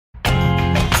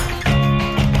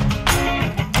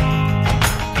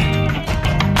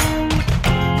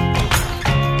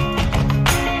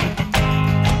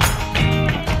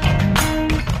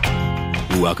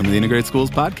Welcome to the Integrated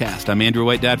Schools Podcast. I'm Andrew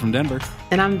White Dad from Denver.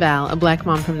 And I'm Val, a Black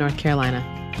mom from North Carolina.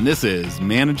 And this is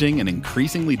Managing an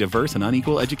Increasingly Diverse and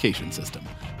Unequal Education System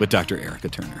with Dr. Erica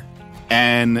Turner.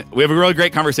 And we have a really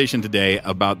great conversation today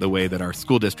about the way that our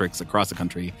school districts across the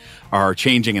country are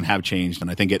changing and have changed.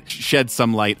 And I think it sheds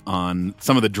some light on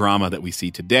some of the drama that we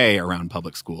see today around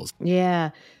public schools.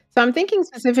 Yeah. So I'm thinking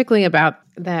specifically about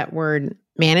that word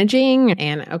managing.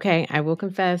 And okay, I will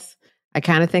confess, I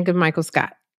kind of think of Michael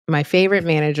Scott, my favorite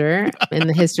manager in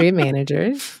the history of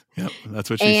managers. Yep, that's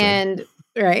what she said.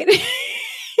 Right.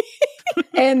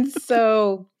 And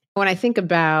so when I think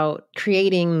about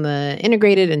creating the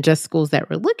integrated and just schools that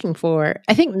we're looking for,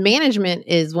 I think management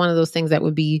is one of those things that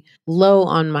would be low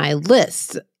on my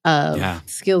list of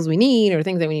skills we need or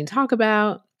things that we need to talk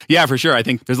about. Yeah, for sure. I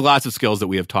think there's lots of skills that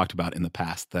we have talked about in the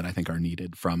past that I think are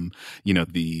needed from,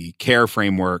 the care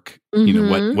framework,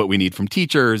 what we need from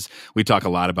teachers. We talk a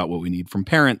lot about what we need from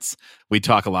parents. We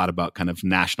talk a lot about kind of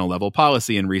national level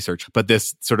policy and research. But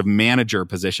this sort of manager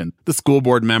position, the school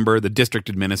board member, the district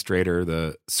administrator,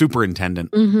 the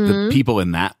superintendent, the people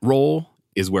in that role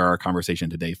is where our conversation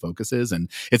today focuses. And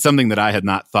it's something that I had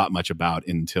not thought much about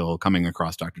until coming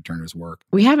across Dr. Turner's work.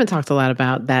 We haven't talked a lot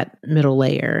about that middle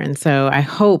layer. And so I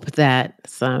hope that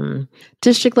some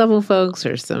district level folks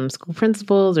or some school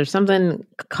principals or something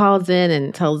calls in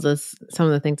and tells us some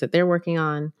of the things that they're working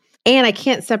on. And I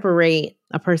can't separate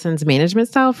a person's management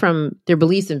style from their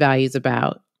beliefs and values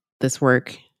about this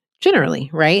work generally,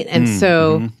 right? And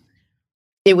so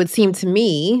it would seem to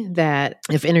me that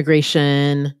if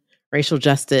integration, racial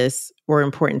justice were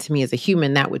important to me as a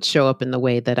human, that would show up in the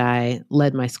way that I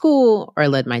led my school or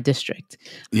led my district.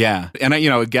 Yeah. And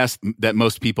I guess that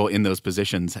most people in those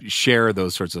positions share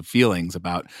those sorts of feelings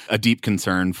about a deep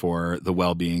concern for the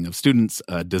well-being of students,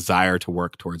 a desire to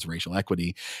work towards racial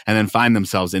equity, and then find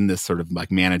themselves in this sort of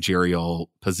like managerial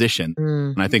position.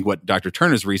 And I think what Dr.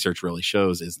 Turner's research really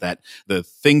shows is that the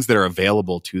things that are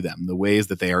available to them, the ways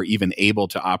that they are even able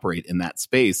to operate in that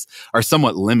space are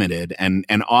somewhat limited and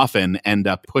often end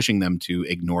up pushing them to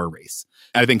ignore race.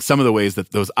 I think some of the ways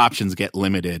that those options get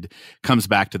limited comes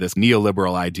back to this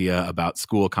neoliberal idea about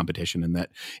school competition, and that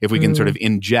if we can sort of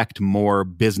inject more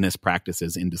business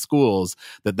practices into schools,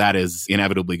 that is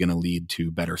inevitably going to lead to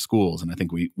better schools. And I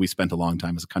think we spent a long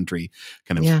time as a country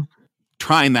kind of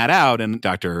trying that out. And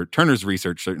Dr. Turner's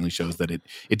research certainly shows that it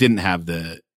didn't have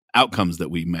the outcomes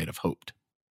that we might have hoped.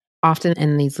 Often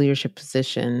in these leadership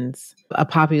positions, a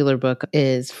popular book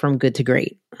is From Good to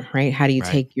Great, right? How do you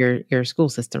take your school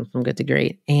system from good to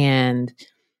great? And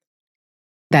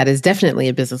that is definitely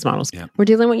a business model. Yeah. We're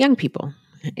dealing with young people,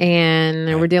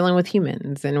 and we're dealing with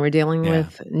humans, and we're dealing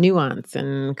with nuance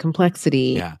and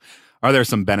complexity. Yeah. Are there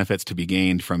some benefits to be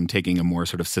gained from taking a more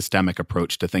sort of systemic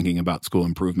approach to thinking about school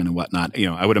improvement and whatnot?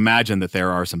 I would imagine that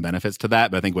there are some benefits to that.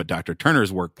 But I think what Dr.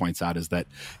 Turner's work points out is that,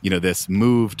 this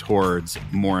move towards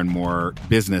more and more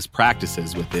business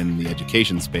practices within the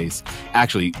education space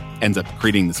actually ends up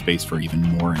creating the space for even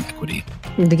more inequity.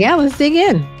 Yeah, let's dig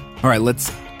in. All right,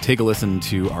 let's take a listen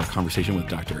to our conversation with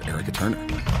Dr. Erica Turner.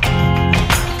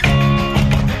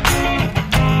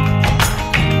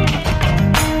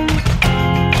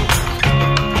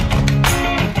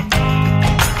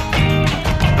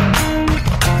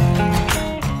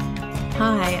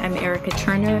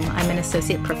 Turner. I'm an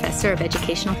associate professor of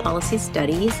educational policy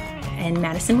studies in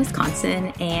Madison,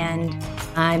 Wisconsin, and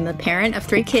I'm a parent of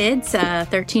 3 kids, a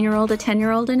 13-year-old, a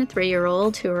 10-year-old, and a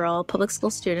 3-year-old who are all public school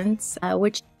students,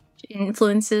 which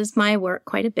influences my work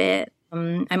quite a bit.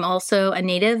 I'm also a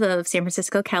native of San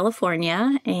Francisco,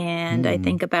 California, and I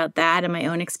think about that and my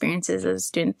own experiences as a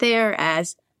student there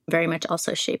as very much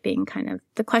also shaping kind of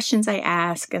the questions I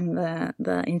ask and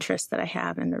the interest that I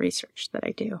have in the research that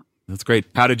I do. That's great.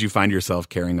 How did you find yourself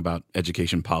caring about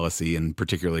education policy and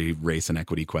particularly race and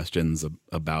equity questions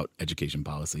about education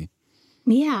policy?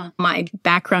 Yeah. My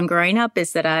background growing up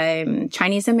is that I'm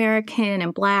Chinese American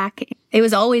and Black. It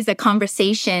was always a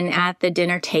conversation at the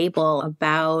dinner table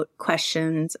about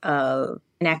questions of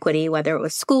inequity, whether it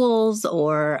was schools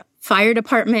or fire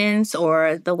departments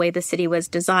or the way the city was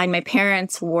designed. My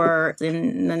parents were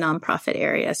in the nonprofit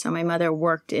area. So my mother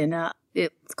worked in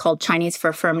it's called Chinese for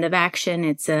Affirmative Action.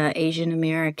 It's an Asian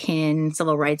American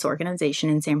civil rights organization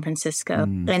in San Francisco.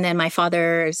 And then my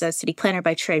father is a city planner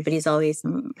by trade, but he's always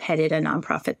headed a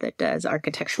nonprofit that does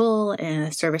architectural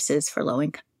services for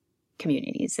low-income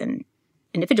communities and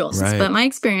individuals. Right. But my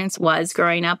experience was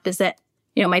growing up is that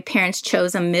My parents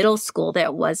chose a middle school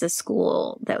that was a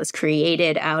school that was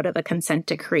created out of a consent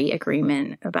decree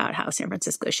agreement about how San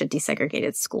Francisco should desegregate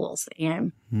its schools.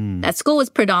 And that school was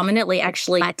predominantly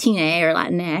actually Latina or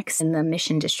Latinx in the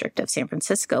Mission District of San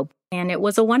Francisco. And it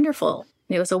was a wonderful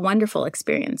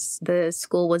experience. The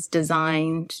school was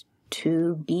designed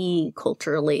to be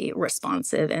culturally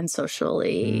responsive and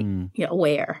socially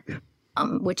aware.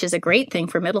 Which is a great thing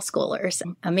for middle schoolers.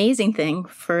 Amazing thing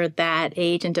for that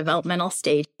age and developmental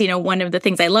stage. One of the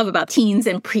things I love about teens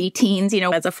and preteens,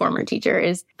 as a former teacher,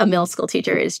 is a middle school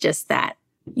teacher, is just that,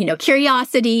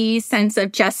 curiosity, sense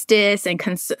of justice, and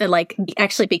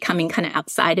actually becoming kind of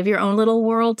outside of your own little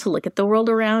world to look at the world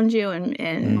around you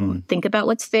and think about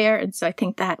what's fair. And so I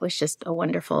think that was just a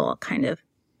wonderful kind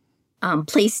of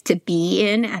place to be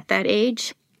in at that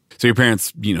age. So your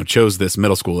parents, chose this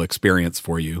middle school experience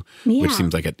for you, which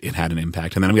seems like it had an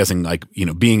impact. And then I'm guessing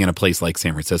being in a place like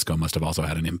San Francisco must have also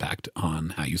had an impact on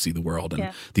how you see the world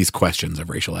and these questions of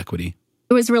racial equity.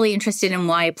 I was really interested in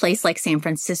why a place like San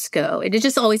Francisco, it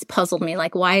just always puzzled me.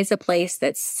 Why is a place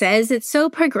that says it's so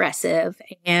progressive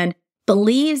and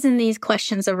believes in these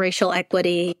questions of racial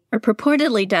equity, or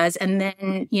purportedly does, and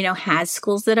then, has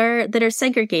schools that are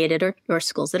segregated or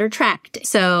schools that are tracked.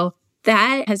 So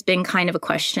that has been kind of a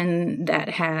question that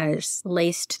has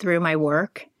laced through my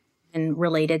work and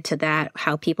related to that,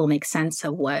 how people make sense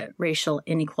of what racial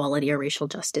inequality or racial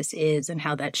justice is and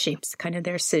how that shapes kind of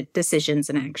their decisions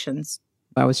and actions.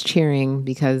 I was cheering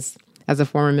because as a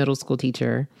former middle school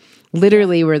teacher,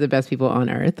 literally we're the best people on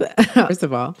earth, first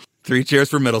of all. 3 cheers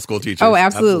for middle school teachers. Oh,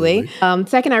 absolutely.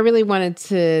 Second, I really wanted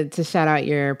to shout out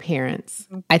your parents.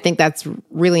 I think that's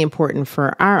really important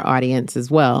for our audience as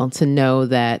well, to know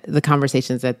that the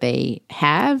conversations that they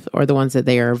have or the ones that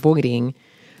they are avoiding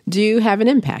do have an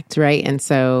impact, right? And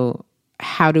so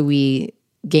how do we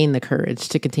gain the courage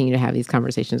to continue to have these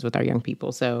conversations with our young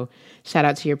people? So shout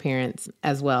out to your parents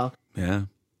as well. Yeah.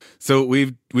 So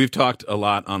we've talked a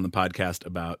lot on the podcast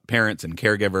about parents and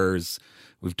caregivers.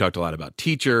 We've talked a lot about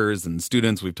teachers and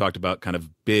students. We've talked about kind of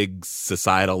big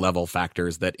societal level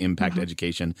factors that impact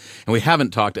education. And we haven't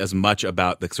talked as much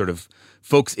about the sort of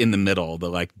folks in the middle,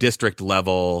 the district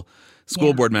level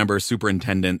school board members,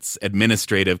 superintendents,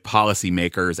 administrative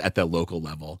policymakers at the local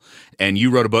level. And you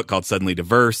wrote a book called Suddenly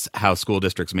Diverse, How School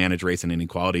Districts Manage Race and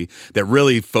Inequality, that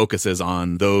really focuses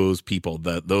on those people,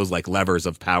 those levers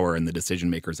of power and the decision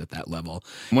makers at that level.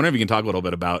 I wonder if you can talk a little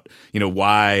bit about,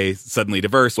 why Suddenly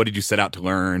Diverse. What did you set out to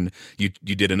learn? You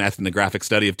did an ethnographic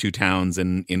study of 2 towns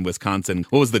in Wisconsin.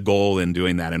 What was the goal in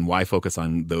doing that, and why focus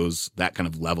on that kind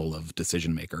of level of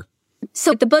decision maker?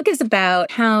 So the book is about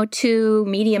how 2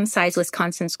 medium-sized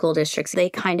Wisconsin school districts,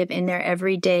 they kind of in their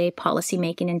everyday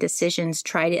policymaking and decisions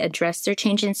try to address their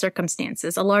changing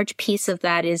circumstances. A large piece of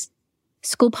that is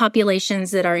school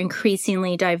populations that are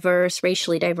increasingly diverse,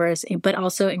 racially diverse, but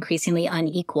also increasingly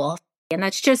unequal. And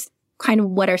that's just kind of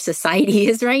what our society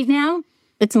is right now.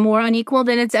 It's more unequal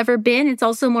than it's ever been. It's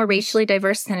also more racially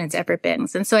diverse than it's ever been.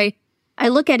 And so I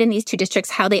look at in these 2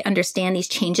 districts how they understand these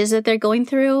changes that they're going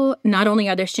through. Not only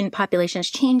are their student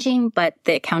populations changing, but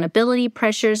the accountability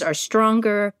pressures are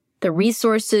stronger. The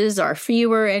resources are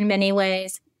fewer in many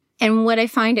ways. And what I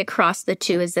find across the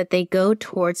 2 is that they go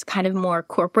towards kind of more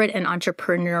corporate and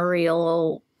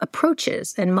entrepreneurial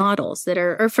approaches and models that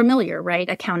are familiar, right?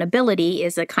 Accountability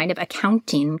is a kind of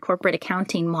corporate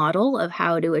accounting model of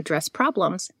how to address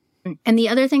problems. And the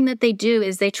other thing that they do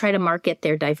is they try to market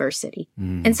their diversity.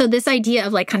 And so this idea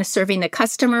of kind of serving the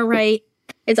customer right,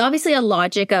 it's obviously a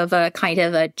logic of a kind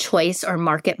of a choice or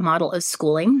market model of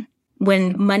schooling.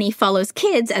 When money follows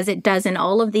kids, as it does in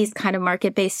all of these kind of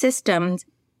market-based systems,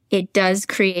 it does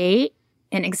create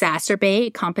and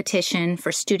exacerbate competition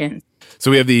for students.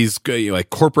 So we have these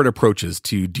corporate approaches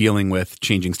to dealing with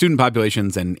changing student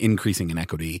populations and increasing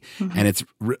inequity. And it's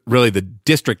really the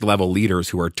district level leaders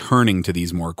who are turning to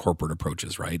these more corporate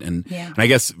approaches, right? And I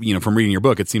guess, from reading your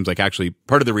book, it seems like actually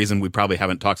part of the reason we probably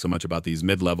haven't talked so much about these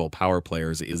mid-level power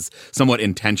players is somewhat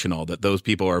intentional, that those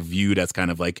people are viewed as kind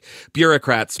of like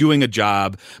bureaucrats doing a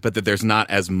job, but that there's not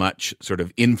as much sort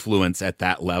of influence at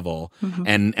that level.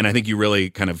 And I think you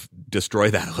really kind of destroy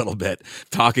that a little bit,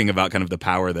 talking about kind of the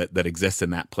power that exists in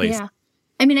that place. Yeah.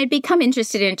 I mean, I'd become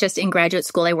interested in graduate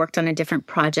school. I worked on a different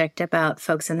project about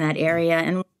folks in that area,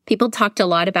 and people talked a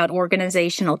lot about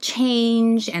organizational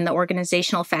change and the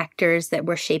organizational factors that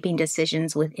were shaping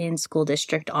decisions within school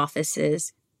district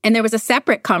offices. And there was a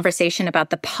separate conversation about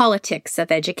the politics of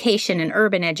education and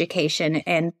urban education,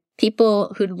 and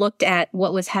people who looked at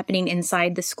what was happening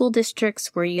inside the school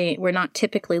districts were not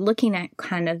typically looking at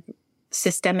kind of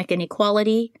systemic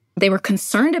inequality They were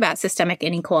concerned about systemic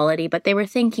inequality, but they were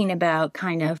thinking about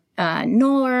kind of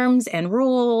norms and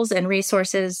rules and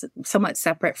resources somewhat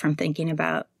separate from thinking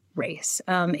about race.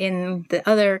 In the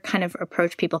other kind of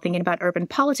approach, people thinking about urban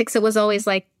politics, it was always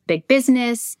like big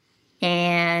business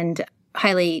and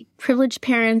highly privileged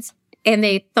parents. And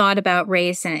they thought about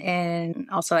race and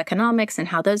also economics and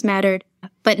how those mattered,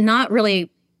 but not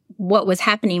really what was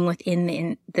happening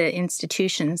within the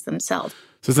institutions themselves.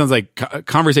 So it sounds like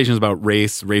conversations about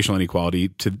race, racial inequality,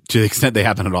 to the extent they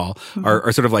happen at all,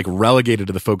 are sort of like relegated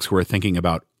to the folks who are thinking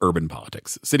about urban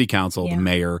politics, city council, the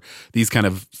mayor, these kind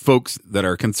of folks that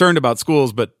are concerned about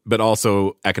schools, but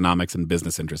also economics and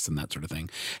business interests and that sort of thing.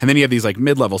 And then you have these like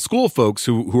mid-level school folks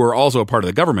who are also a part of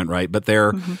the government, right? But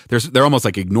they're almost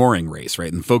like ignoring race,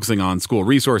 right? And focusing on school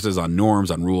resources, on norms,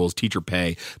 on rules, teacher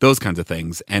pay, those kinds of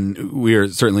things. And we're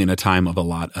certainly in a time of a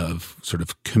lot of sort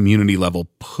of community level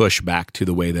pushback to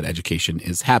the way that education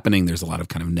is happening. There's a lot of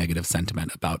kind of negative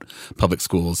sentiment about public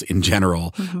schools in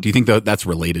general. Do you think that that's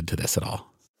related to this at all?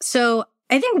 So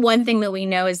I think one thing that we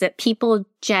know is that people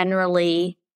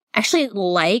generally actually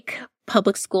like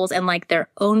public schools and like their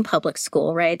own public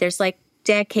school, right? There's like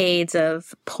decades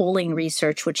of polling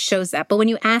research which shows that. But when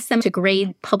you ask them to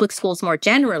grade public schools more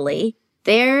generally,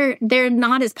 they're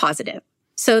not as positive.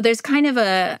 So there's kind of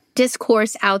a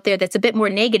discourse out there that's a bit more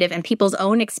negative in people's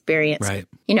own experience. Right.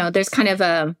 You know, there's kind of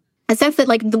a sense that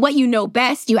like what you know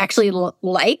best, you actually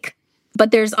like.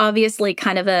 But there's obviously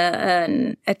kind of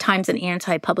at times an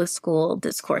anti-public school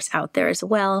discourse out there as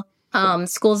well.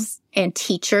 Schools and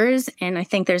teachers, and I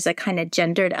think there's a kind of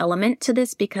gendered element to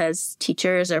this because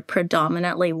teachers are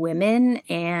predominantly women,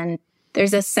 and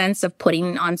there's a sense of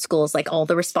putting on schools like all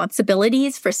the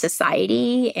responsibilities for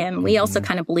society. And we also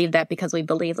kind of believe that because we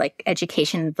believe like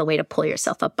education is the way to pull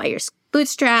yourself up by your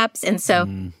bootstraps. And so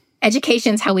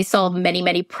education is how we solve many,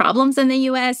 many problems in the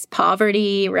U.S.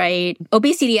 Poverty, right?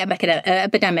 Obesity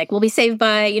epidemic will be saved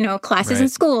by, classes in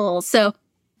schools. So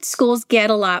schools get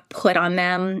a lot put on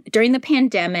them during the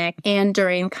pandemic and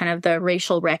during kind of the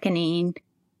racial reckoning.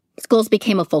 Schools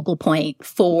became a focal point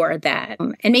for that.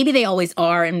 And maybe they always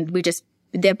are. And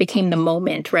that became the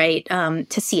moment, right?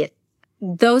 To see it.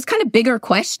 Those kind of bigger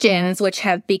questions, which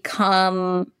have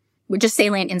become, we're just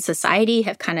salient in society,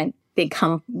 have kind of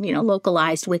become,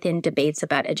 localized within debates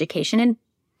about education.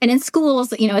 And in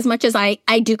schools, as much as I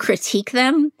do critique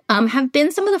them, have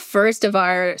been some of the first of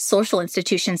our social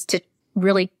institutions to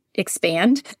really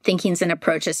expand thinkings and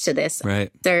approaches to this. Right.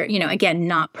 They're, again,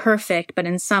 not perfect, but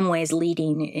in some ways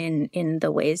leading in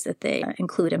the ways that they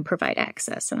include and provide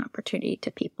access and opportunity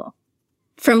to people.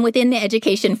 From within the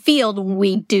education field,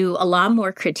 we do a lot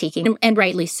more critiquing, and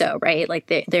rightly so, right?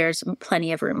 Like there's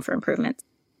plenty of room for improvement.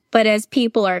 But as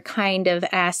people are kind of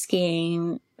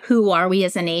asking, who are we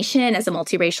as a nation, as a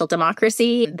multiracial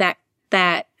democracy, that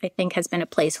I think has been a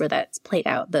place where that's played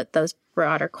out, those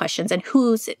broader questions, and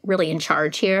who's really in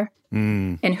charge here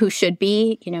and who should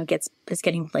be, is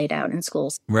getting played out in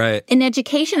schools. Right. In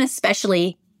education,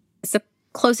 especially, it's the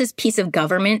closest piece of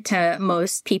government to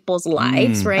most people's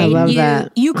lives, right? I love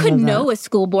that. You could know a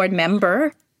school board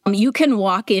member. You can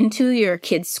walk into your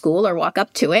kid's school or walk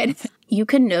up to it. You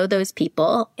can know those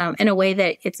people in a way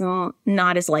that it's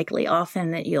not as likely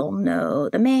often that you'll know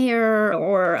the mayor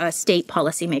or a state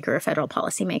policymaker or federal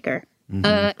policymaker.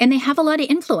 And they have a lot of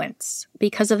influence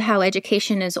because of how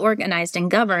education is organized and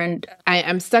governed.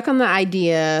 I'm stuck on the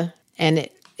idea, and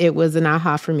it was an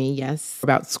aha for me, yes,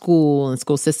 about school and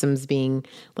school systems being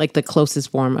like the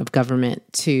closest form of government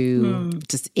to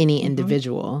just any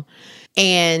individual.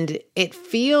 And it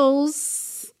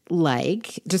feels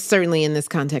like, just certainly in this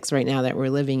context right now that we're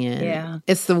living in,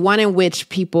 it's the one in which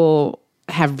people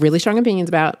have really strong opinions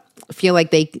about, feel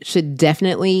like they should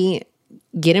definitely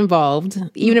get involved,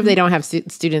 even if they don't have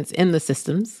students in the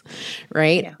systems,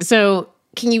 right? Yeah. So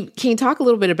can you talk a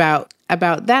little bit about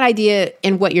that idea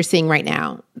and what you're seeing right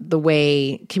now, the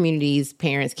way communities,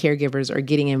 parents, caregivers are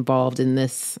getting involved in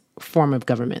this form of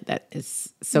government that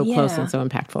is so close and so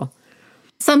impactful?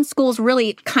 Some schools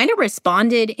really kind of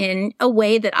responded in a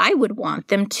way that I would want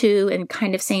them to, and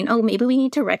kind of saying, oh, maybe we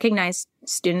need to recognize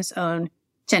students' own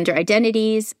gender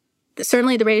identities.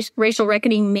 Certainly the racial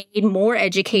reckoning made more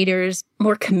educators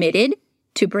more committed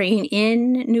to bringing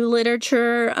in new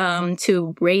literature,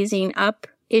 to raising up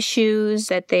issues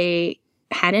that they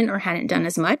hadn't done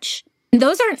as much. And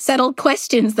those aren't settled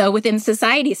questions, though, within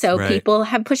society. So people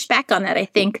have pushed back on that. I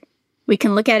think we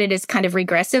can look at it as kind of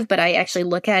regressive, but I actually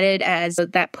look at it as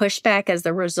that pushback as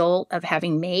the result of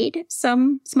having made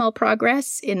some small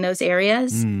progress in those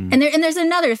areas. And there's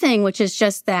another thing, which is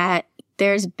just that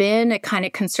there's been a kind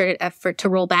of concerted effort to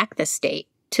roll back the state,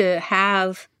 to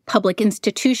have public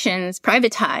institutions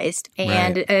privatized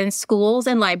and schools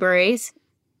and libraries.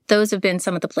 Those have been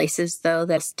some of the places, though,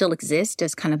 that still exist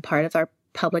as kind of part of our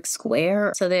public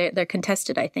square. So they're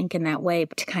contested, I think, in that way,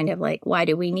 but to kind of like, why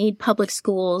do we need public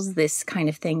schools? This kind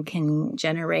of thing can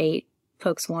generate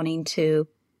folks wanting to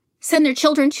send their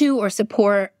children to or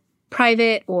support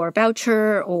private or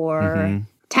voucher or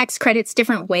tax credits,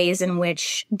 different ways in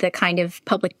which the kind of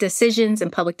public decisions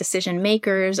and public decision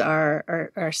makers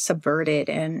are subverted,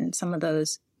 and some of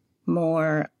those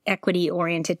more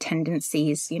equity-oriented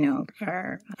tendencies,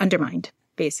 are undermined,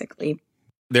 basically.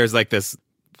 There's like this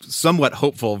somewhat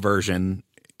hopeful version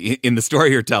in the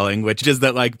story you're telling, which is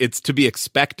that like it's to be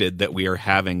expected that we are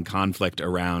having conflict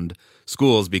around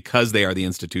schools because they are the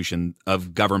institution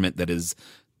of government that is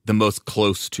the most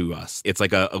close to us. It's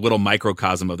like a little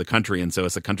microcosm of the country. And so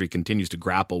as the country continues to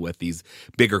grapple with these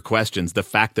bigger questions, the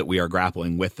fact that we are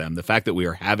grappling with them, the fact that we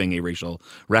are having a racial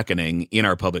reckoning in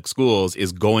our public schools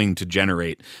is going to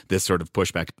generate this sort of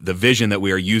pushback. The vision that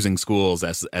we are using schools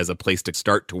as a place to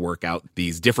start to work out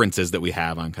these differences that we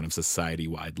have on kind of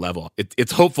society-wide level.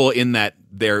 It's hopeful in that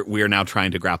we are now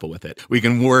trying to grapple with it. We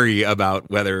can worry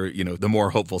about whether, the more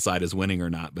hopeful side is winning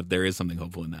or not, but there is something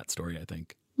hopeful in that story, I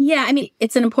think. Yeah, I mean,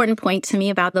 it's an important point to me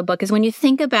about the book is when you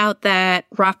think about that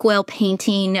Rockwell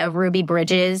painting of Ruby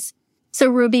Bridges. So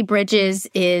Ruby Bridges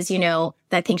is,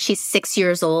 I think she's 6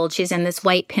 years old. She's in this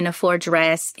white pinafore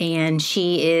dress, and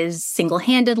she is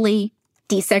single-handedly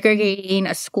desegregating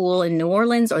a school in New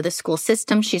Orleans, or the school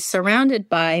system. She's surrounded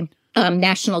by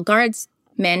National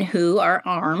Guardsmen who are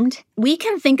armed. We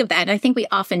can think of that, and I think we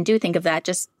often do think of that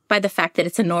just by the fact that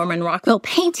it's a Norman Rockwell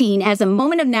painting as a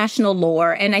moment of national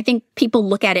lore. And I think people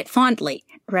look at it fondly,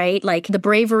 right? Like the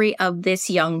bravery of this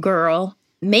young girl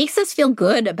makes us feel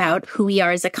good about who we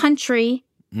are as a country.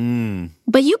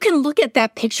 But you can look at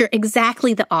that picture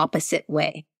exactly the opposite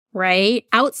way, right?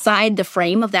 Outside the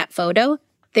frame of that photo,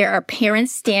 there are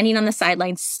parents standing on the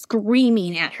sidelines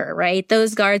screaming at her, right?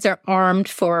 Those guards are armed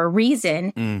for a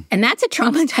reason. And that's a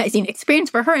traumatizing experience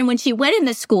for her. And when she went in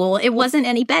the school, it wasn't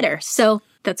any better. So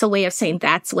that's a way of saying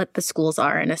that's what the schools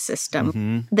are in a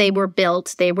system. They were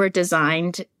built, they were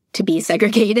designed to be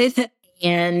segregated.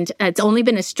 And it's only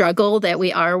been a struggle that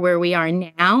we are where we are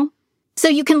now. So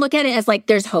you can look at it as like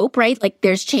there's hope, right? Like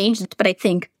there's change. But I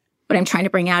think what I'm trying to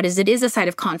bring out is it is a side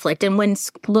of conflict. And when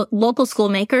local school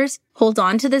makers hold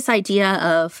on to this idea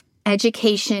of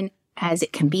education as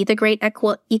it can be the great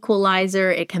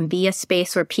equalizer, it can be a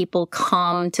space where people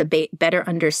come to better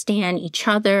understand each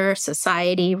other,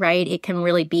 society, right? It can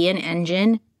really be an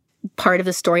engine. Part of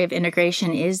the story of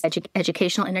integration is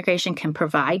educational integration can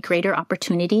provide greater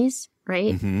opportunities,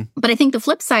 right? But I think the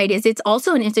flip side is it's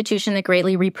also an institution that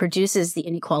greatly reproduces the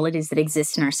inequalities that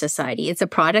exist in our society. It's a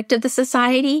product of the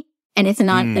society, and it's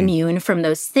not immune from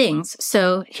those things.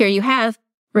 So here you have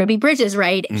Ruby Bridges,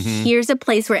 right? Here's a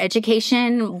place where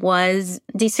education was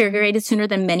desegregated sooner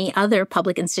than many other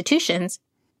public institutions,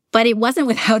 but it wasn't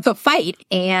without a fight.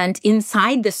 And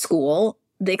inside the school,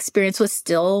 the experience was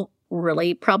still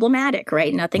really problematic,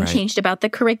 right? Nothing changed about the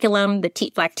curriculum.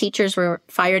 The Black teachers were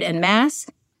fired en masse.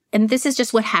 And this is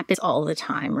just what happens all the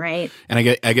time, right? And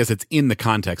I guess it's in the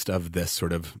context of this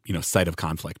sort of, site of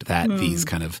conflict that these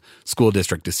kind of school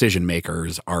district decision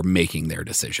makers are making their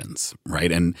decisions, right?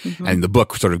 And the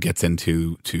book sort of gets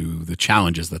into the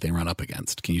challenges that they run up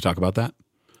against. Can you talk about that?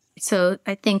 So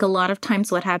I think a lot of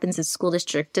times what happens is school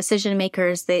district decision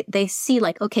makers, they see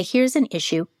like, okay, here's an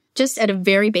issue. Just at a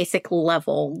very basic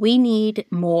level, we need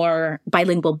more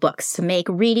bilingual books to make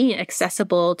reading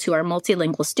accessible to our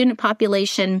multilingual student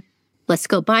population. Let's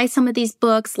go buy some of these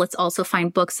books. Let's also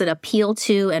find books that appeal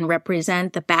to and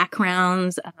represent the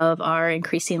backgrounds of our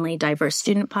increasingly diverse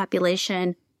student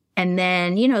population. And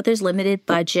then, there's limited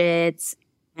budgets,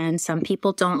 and some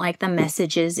people don't like the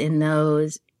messages in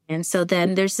those. And so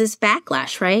then there's this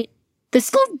backlash, right? The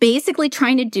school's basically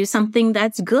trying to do something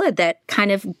that's good, that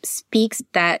kind of speaks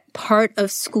that part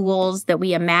of schools that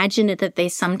we imagine that they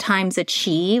sometimes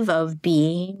achieve of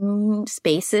being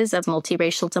spaces of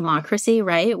multiracial democracy,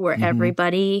 right? Where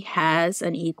everybody has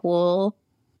an equal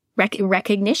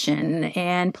recognition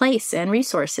and place and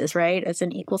resources, right? As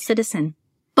an equal citizen.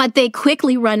 But they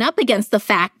quickly run up against the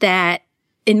fact that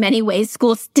in many ways,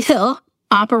 schools still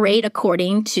operate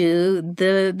according to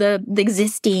the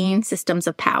existing systems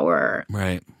of power.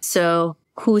 Right. So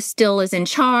who still is in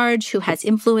charge, who has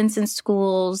influence in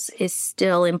schools is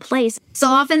still in place. So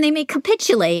often they may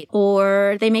capitulate,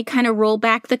 or they may kind of roll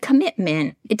back the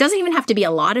commitment. It doesn't even have to be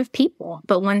a lot of people,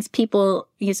 but once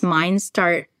people's minds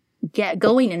start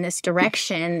going in this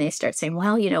direction, they start saying,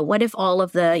 well, what if all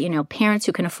of the, parents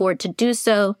who can afford to do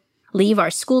so leave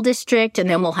our school district and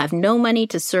then we'll have no money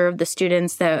to serve the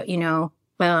students that,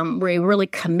 we're really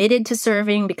committed to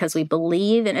serving because we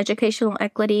believe in educational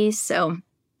equity. So,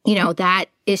 that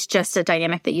is just a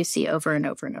dynamic that you see over and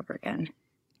over and over again.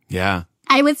 Yeah.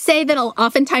 I would say that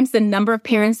oftentimes the number of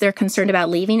parents they're concerned about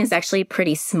leaving is actually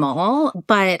pretty small,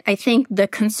 but I think the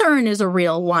concern is a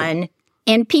real one.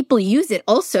 And people use it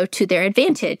also to their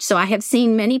advantage. So I have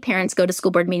seen many parents go to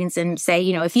school board meetings and say,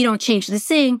 if you don't change this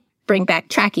thing, bring back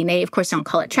tracking. They, of course, don't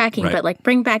call it tracking, right. But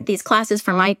bring back these classes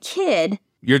for my kid.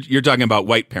 You're talking about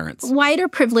white parents. White or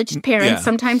privileged parents. Yeah.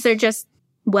 Sometimes they're just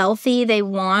wealthy. They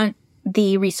want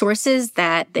the resources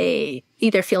that they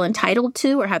either feel entitled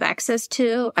to or have access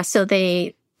to. So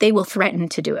they will threaten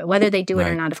to do it. Whether they do it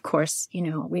or not, of course,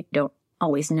 we don't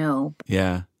always know.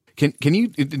 Yeah. Can you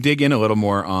dig in a little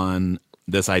more on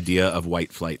this idea of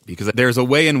white flight? Because there's a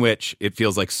way in which it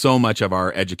feels like so much of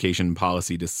our education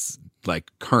policy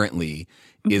currently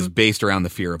is based around the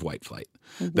fear of white flight.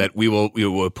 That we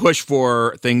will push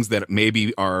for things that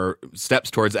maybe are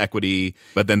steps towards equity,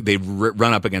 but then they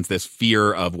run up against this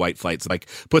fear of white flight. So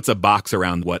puts a box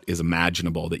around what is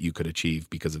imaginable that you could achieve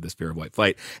because of this fear of white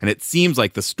flight. And it seems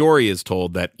like the story is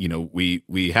told that,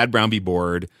 we had Brown v.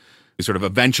 Board. We sort of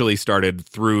eventually started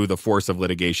through the force of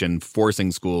litigation,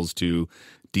 forcing schools to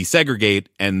desegregate,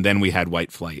 and then we had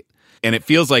white flight. And it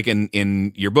feels like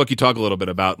in your book, you talk a little bit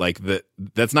about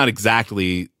that's not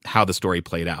exactly how the story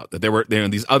played out. That there were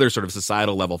these other sort of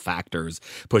societal level factors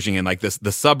pushing in, like this.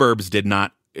 The suburbs did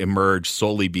not emerge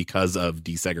solely because of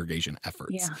desegregation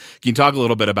efforts. Yeah. Can you talk a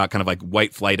little bit about kind of like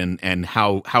white flight and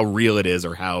how real it is,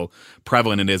 or how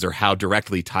prevalent it is, or how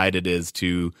directly tied it is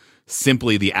to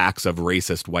simply the acts of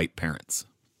racist white parents?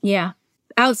 Yeah.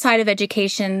 Outside of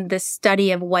education, the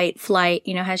study of white flight,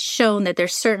 has shown that there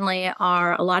certainly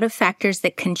are a lot of factors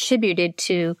that contributed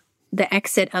to the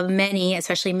exit of many,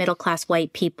 especially middle-class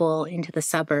white people, into the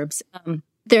suburbs.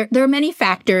 There are many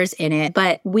factors in it,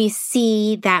 but we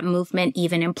see that movement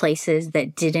even in places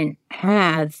that didn't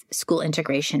have school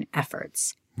integration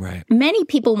efforts. Right. Many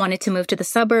people wanted to move to the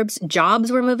suburbs.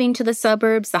 Jobs were moving to the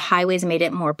suburbs. The highways made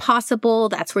it more possible.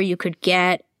 That's where you could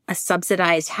get a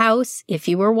subsidized house if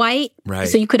you were white. Right.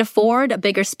 So you could afford a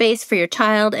bigger space for your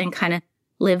child and kind of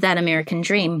live that American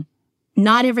dream.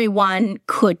 Not everyone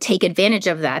could take advantage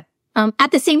of that.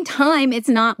 At the same time, it's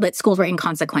not that schools were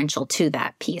inconsequential to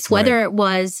that piece, whether it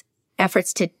was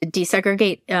efforts to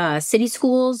desegregate city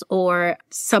schools, or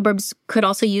suburbs could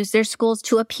also use their schools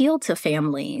to appeal to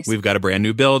families. We've got a brand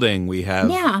new building. We have,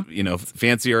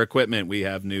 fancier equipment. We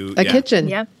have a kitchen.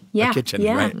 Yep. Yeah. A kitchen,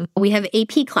 yeah. right. We have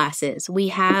AP classes. We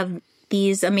have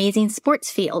these amazing sports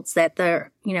fields that the,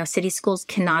 city schools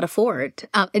cannot afford.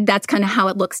 That's kind of how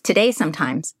it looks today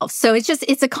sometimes. So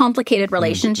it's a complicated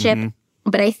relationship. Mm-hmm.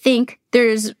 But I think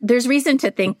there's reason to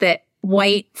think that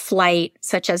white flight,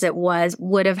 such as it was,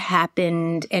 would have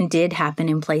happened and did happen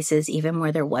in places even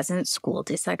where there wasn't school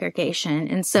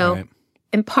desegregation. And so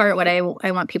in part, what I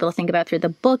want people to think about through the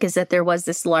book is that there was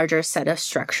this larger set of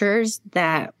structures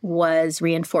that was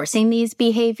reinforcing these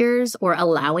behaviors or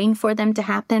allowing for them to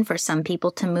happen, for some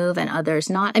people to move and others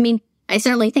not. I mean, I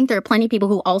certainly think there are plenty of people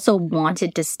who also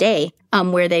wanted to stay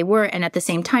where they were. And at the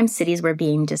same time, cities were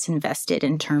being disinvested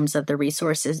in terms of the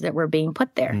resources that were being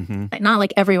put there. Mm-hmm. Not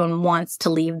like everyone wants to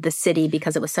leave the city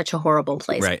because it was such a horrible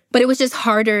place. Right. But it was just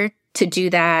harder to do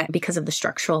that because of the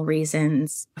structural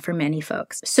reasons for many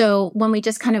folks. So when we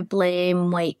just kind of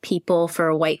blame white people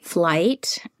for white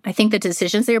flight, I think the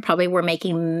decisions they probably were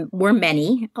making were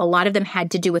many. A lot of them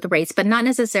had to do with race, but not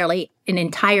necessarily and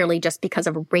entirely just because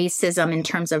of racism in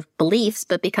terms of beliefs,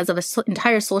 but because of an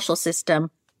entire social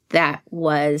system that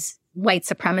was white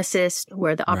supremacist,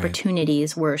 where the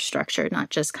opportunities were structured, not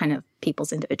just kind of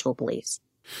people's individual beliefs.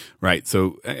 Right.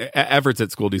 So efforts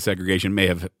at school desegregation may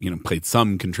have, played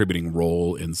some contributing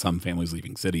role in some families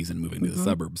leaving cities and moving to the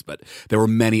suburbs, but there were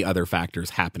many other factors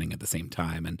happening at the same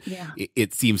time. And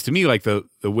it seems to me like the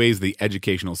ways the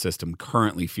educational system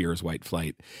currently fears white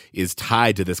flight is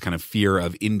tied to this kind of fear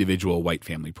of individual white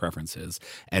family preferences.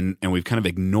 And we've kind of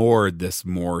ignored this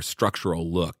more structural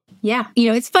look. Yeah.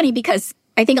 It's funny because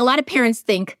I think a lot of parents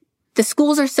think the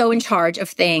schools are so in charge of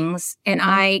things and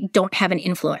I don't have an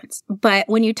influence. But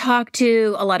when you talk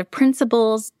to a lot of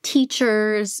principals,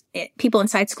 teachers, people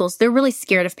inside schools, they're really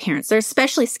scared of parents. They're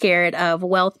especially scared of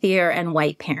wealthier and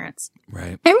white parents.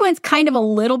 Right. Everyone's kind of a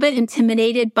little bit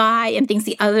intimidated by and thinks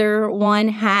the other one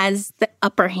has the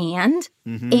upper hand.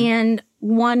 Mm-hmm. And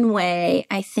one way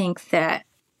I think that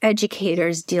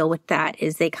educators deal with that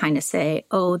is they kind of say,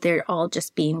 oh, they're all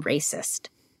just being racist.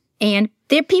 And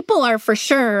their people are for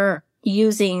sure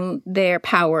using their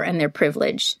power and their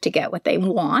privilege to get what they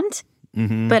want.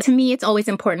 Mm-hmm. But to me, it's always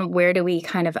important, where do we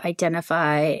kind of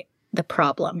identify the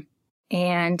problem?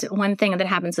 And one thing that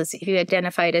happens is if you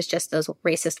identify it as just those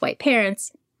racist white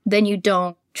parents, then you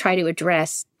don't try to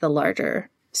address the larger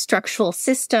structural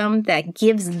system that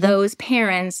gives those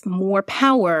parents more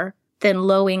power than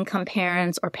low-income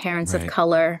parents or parents of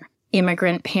color,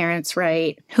 immigrant parents,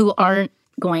 right, who aren't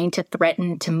going to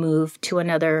threaten to move to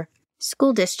another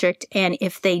school district. And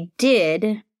if they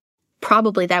did,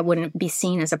 probably that wouldn't be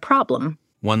seen as a problem.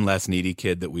 One less needy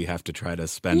kid that we have to try to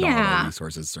spend all of our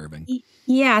resources serving.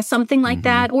 Yeah, something like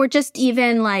that. Or just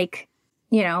even like,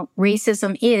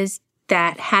 racism is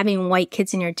that having white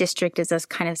kids in your district is a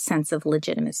kind of sense of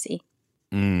legitimacy.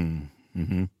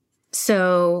 Mm-hmm.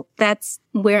 So that's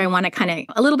where I want to kind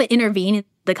of a little bit intervene in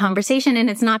the conversation. And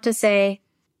it's not to say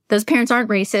those parents aren't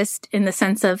racist in the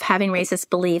sense of having racist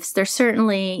beliefs. They're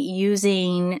certainly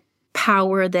using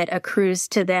power that accrues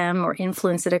to them or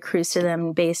influence that accrues to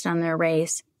them based on their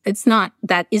race. It's not,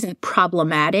 that isn't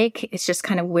problematic. It's just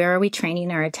kind of where are we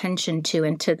training our attention to,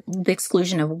 and to the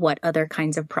exclusion of what other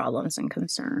kinds of problems and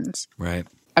concerns. Right.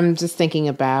 I'm just thinking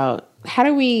about how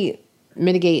do we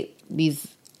mitigate these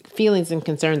feelings and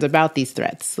concerns about these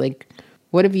threats? Like,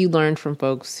 what have you learned from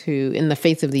folks who, in the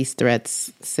face of these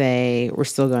threats, say, we're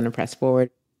still going to press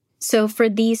forward? So for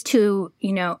these two,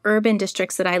 urban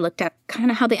districts that I looked at,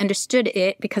 kind of how they understood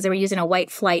it, because they were using a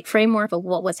white flight framework of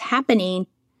what was happening,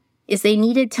 is they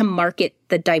needed to market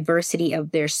the diversity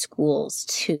of their schools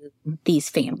to these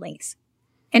families.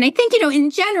 And I think, in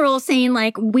general, saying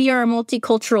like, we are a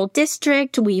multicultural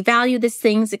district, we value these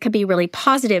things, it could be really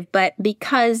positive. But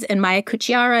because, and Maya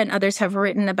Kuchiara and others have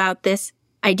written about this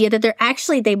idea that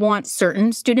they want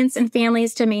certain students and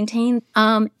families to maintain,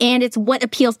 and it's what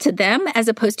appeals to them as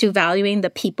opposed to valuing the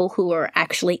people who are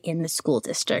actually in the school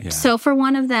district. Yeah. So for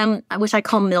one of them, which I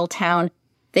call Milltown,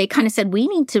 they kind of said, we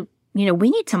need to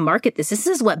market this. This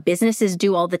is what businesses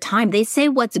do all the time. They say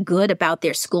what's good about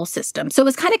their school system. So it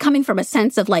was kind of coming from a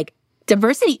sense of like,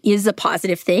 diversity is a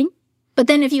positive thing. But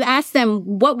then if you ask them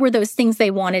what were those things they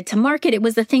wanted to market, it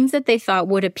was the things that they thought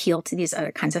would appeal to these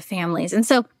other kinds of families. And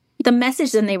so the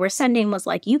message then they were sending was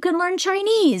like, you can learn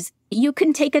Chinese, you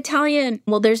can take Italian.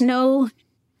 Well,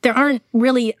 there aren't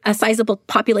really a sizable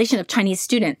population of Chinese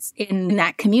students in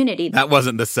that community. That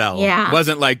wasn't the sell. Yeah. It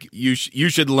wasn't like you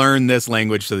should learn this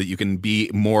language so that you can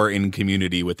be more in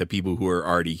community with the people who are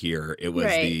already here. It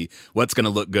was what's going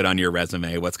to look good on your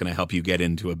resume, what's going to help you get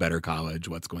into a better college,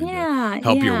 what's going to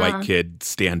help your white kid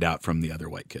stand out from the other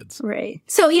white kids. Right.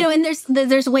 So, and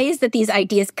there's ways that these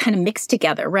ideas kind of mix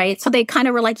together, right? So they kind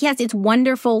of were like, yes, it's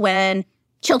wonderful when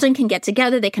children can get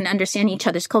together, they can understand each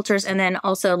other's cultures, and then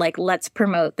also like, let's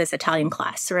promote this Italian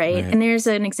class, right? And there's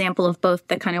an example of both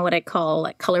the kind of what I call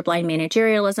like colorblind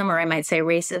managerialism, or I might say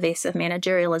race evasive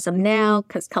managerialism now,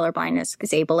 because colorblindness is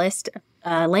ableist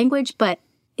language, but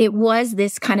it was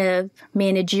this kind of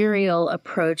managerial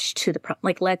approach to the problem.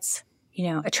 Like, let's,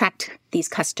 attract these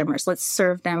customers, let's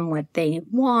serve them what they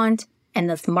want, and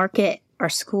let's market our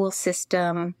school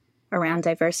system around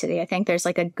diversity. I think there's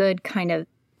like a good kind of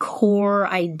core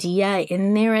idea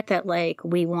in there that like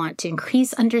we want to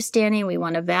increase understanding, we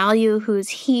want to value who's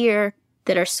here,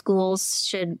 that our schools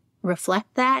should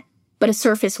reflect that, but a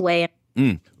surface way.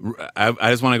 I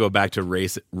just want to go back to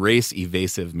race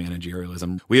evasive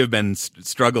managerialism. We have been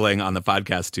struggling on the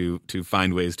podcast to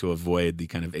find ways to avoid the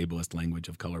kind of ableist language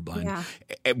of colorblind,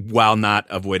 while not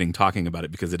avoiding talking about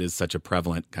it, because it is such a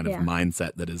prevalent kind of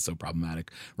mindset that is so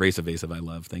problematic. Race evasive, I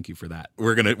love. Thank you for that.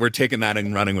 We're taking that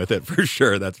and running with it for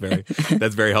sure. That's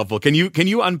very helpful. Can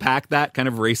you unpack that kind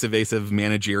of race evasive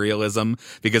managerialism?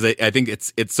 Because I think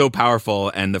it's so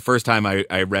powerful, and the first time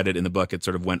I read it in the book, it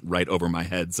sort of went right over my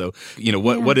head. So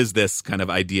what is this kind of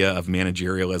idea of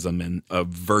managerialism and a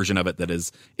version of it that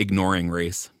is ignoring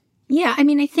race? Yeah, I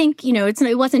mean, I think,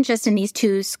 it wasn't just in these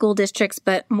two school districts,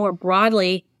 but more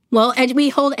broadly. Well, we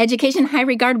hold education in high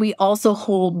regard. We also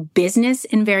hold business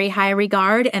in very high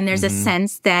regard. And there's a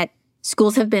sense that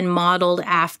schools have been modeled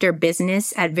after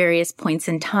business at various points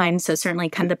in time. So certainly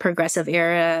kind of the progressive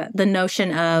era, the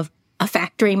notion of a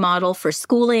factory model for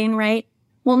schooling, right?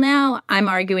 Well, now I'm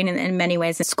arguing in many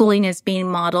ways that schooling is being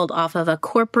modeled off of a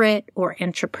corporate or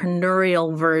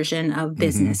entrepreneurial version of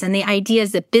business. And the idea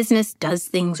is that business does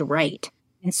things right.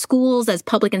 And schools as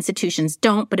public institutions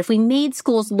don't. But if we made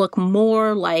schools look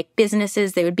more like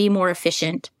businesses, they would be more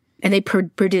efficient and they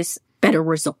produce better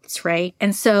results, right?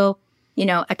 And so,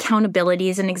 accountability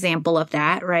is an example of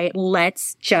that, right?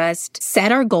 Let's just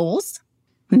set our goals,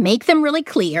 make them really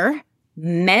clear,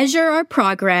 measure our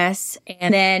progress,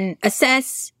 and then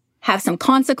assess, have some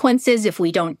consequences if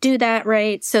we don't do that,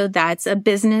 right? So that's a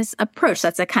business approach.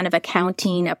 That's a kind of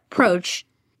accounting approach.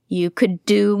 you could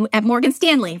do at Morgan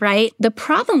Stanley, right? The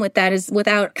problem with that is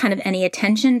without kind of any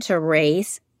attention to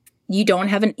race, you don't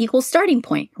have an equal starting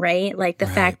point, right? Like the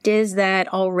fact is that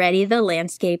already the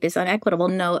landscape is unequitable.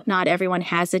 No, not everyone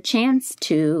has a chance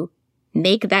to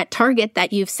make that target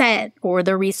that you've set or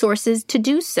the resources to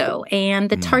do so. And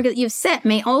the target you've set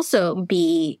may also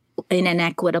be an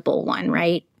inequitable one,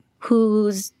 right?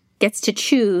 Who gets to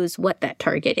choose what that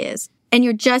target is. And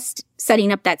you're just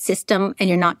setting up that system and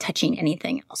you're not touching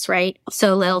anything else, right?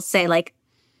 So they'll say like,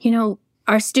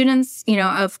 our students,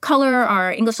 of color,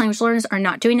 our English language learners are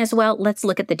not doing as well. Let's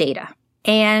look at the data.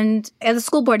 And as a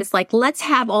school board, it's like, let's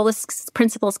have all the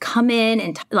principals come in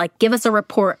and give us a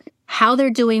report, how they're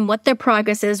doing, what their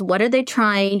progress is, what are they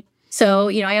trying. So,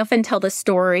 I often tell the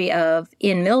story of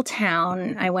in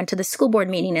Milltown, I went to the school board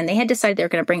meeting and they had decided they were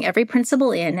going to bring every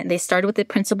principal in. And they started with the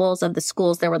principals of the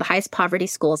schools that were the highest poverty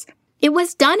schools. It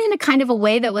was done in a kind of a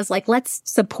way that was like, let's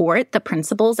support the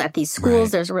principals at these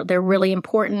schools. They're really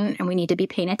important and we need to be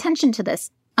paying attention to this.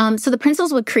 So the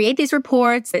principals would create these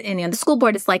reports and the school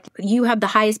board is like, you have the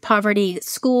highest poverty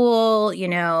school,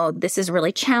 this is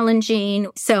really challenging.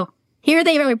 So here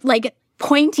they were like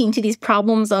pointing to these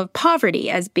problems of poverty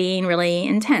as being really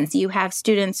intense. You have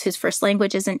students whose first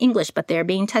language isn't English, but they're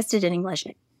being tested in English.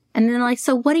 And then like,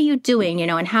 so what are you doing,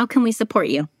 and how can we support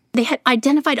you? They had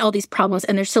identified all these problems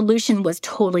and their solution was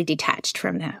totally detached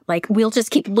from that. Like, we'll just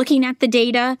keep looking at the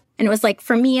data. And it was like,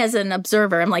 for me as an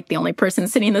observer, I'm like the only person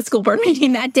sitting in the school board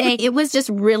meeting that day. It was just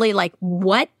really like,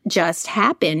 what just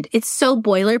happened? It's so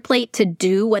boilerplate to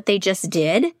do what they just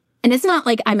did. And it's not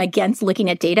like I'm against looking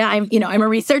at data. I'm a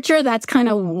researcher. That's kind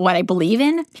of what I believe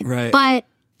in. Right.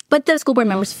 But the school board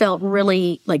members felt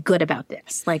really good about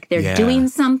this. Like they're doing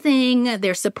something,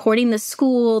 they're supporting the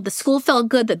school. The school felt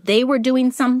good that they were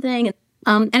doing something.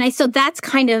 So that's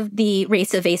kind of the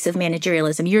race evasive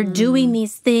managerialism. You're doing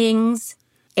these things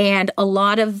and a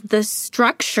lot of the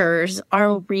structures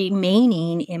are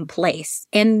remaining in place.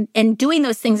 And doing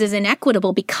those things is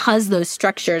inequitable because those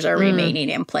structures are remaining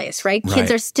in place, right?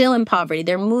 Kids are still in poverty.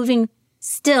 They're moving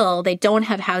still. They don't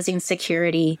have housing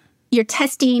security. You're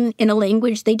testing in a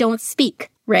language they don't speak,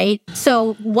 right?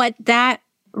 So what that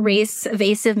race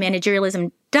evasive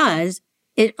managerialism does,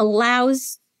 it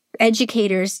allows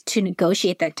educators to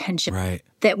negotiate that tension. Right.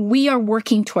 That we are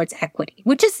working towards equity,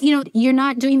 which is, you're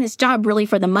not doing this job really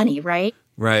for the money, right?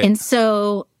 Right. And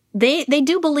so they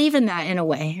do believe in that in a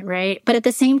way, right? But at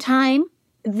the same time,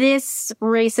 this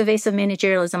race evasive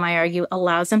managerialism, I argue,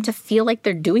 allows them to feel like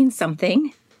they're doing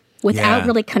something without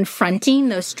really confronting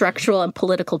those structural and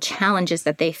political challenges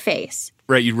that they face.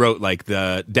 Right, you wrote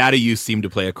the data use seemed to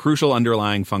play a crucial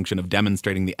underlying function of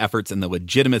demonstrating the efforts and the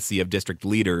legitimacy of district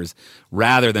leaders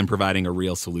rather than providing a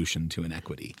real solution to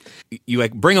inequity. You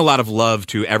bring a lot of love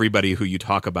to everybody who you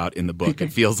talk about in the book.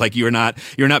 It feels like you're not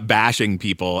bashing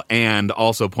people and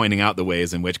also pointing out the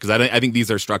ways in which, because I think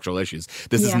these are structural issues.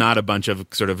 This is not a bunch of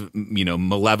sort of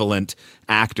malevolent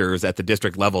actors at the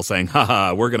district level saying,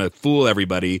 haha, we're going to fool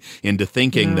everybody into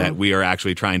thinking that we are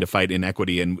actually trying to fight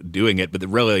inequity and doing it, but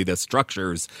really the structure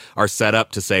are set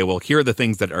up to say, well, here are the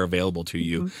things that are available to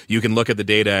you. You can look at the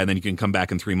data and then you can come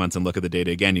back in 3 months and look at the data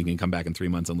again. You can come back in 3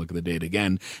 months and look at the data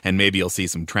again. And maybe you'll see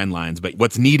some trend lines. But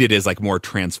what's needed is more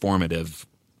transformative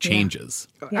changes.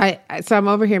 Yeah. So I'm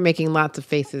over here making lots of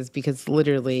faces because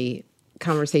literally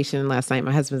conversation last night,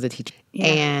 my husband's a teacher.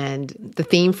 And the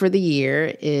theme for the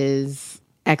year is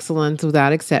excellence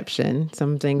without exception,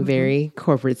 something very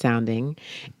corporate sounding.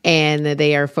 And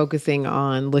they are focusing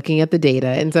on looking at the data.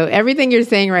 And so everything you're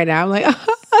saying right now, I'm like,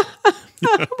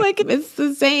 it's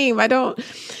the same.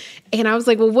 And I was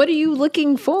like, well, what are you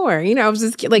looking for? I was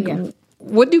just like,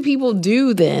 what do people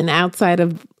do then outside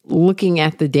of looking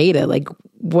at the data? Like,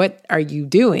 what are you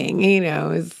doing?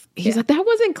 He's like, that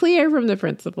wasn't clear from the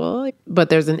principal. But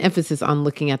there's an emphasis on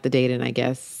looking at the data and I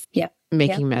guess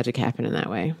making magic happen in that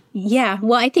way. Yeah.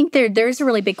 Well, I think there's a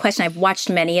really big question. I've watched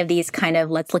many of these kind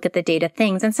of let's look at the data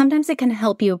things, and sometimes it can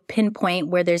help you pinpoint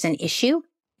where there's an issue.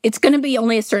 It's going to be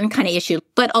only a certain kind of issue,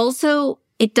 but also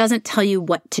it doesn't tell you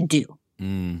what to do.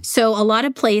 So a lot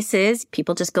of places,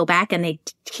 people just go back and they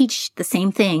teach the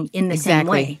same thing in the same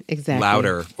way. Exactly.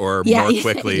 Louder or more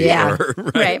quickly.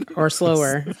 Or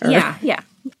slower.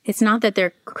 It's not that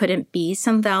there couldn't be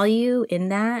some value in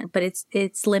that, but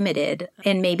it's limited.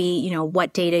 And maybe,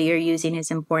 what data you're using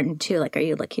is important too. Like, are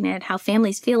you looking at how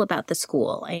families feel about the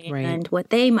school and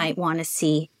what they might want to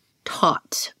see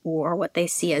taught or what they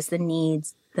see as the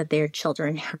needs that their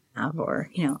children have, or,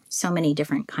 so many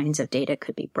different kinds of data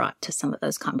could be brought to some of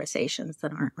those conversations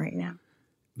that aren't right now.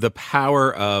 The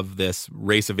power of this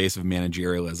race evasive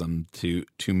managerialism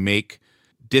to make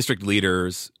district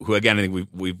leaders who, again, I think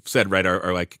we've said, right,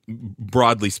 are like,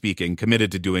 broadly speaking,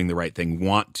 committed to doing the right thing,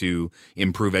 want to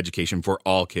improve education for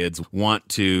all kids, want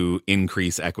to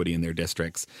increase equity in their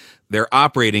districts. They're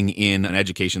operating in an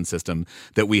education system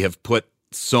that we have put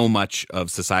so much of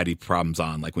society problems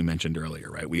on, like we mentioned earlier,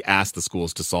 right? We ask the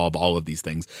schools to solve all of these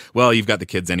things. Well, you've got the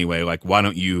kids anyway. Like, why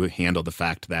don't you handle the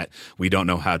fact that we don't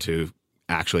know how to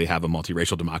actually have a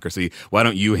multiracial democracy? Why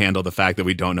don't you handle the fact that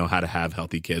we don't know how to have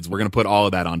healthy kids? We're going to put all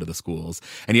of that onto the schools.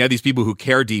 And you have these people who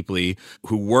care deeply,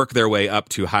 who work their way up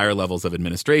to higher levels of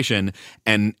administration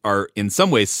and are in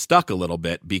some ways stuck a little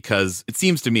bit, because it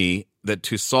seems to me that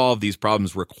to solve these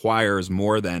problems requires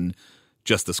more than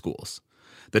just the schools.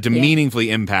 That to meaningfully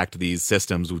impact these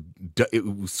systems,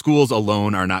 schools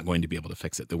alone are not going to be able to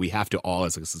fix it. That we have to all,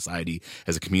 as a society,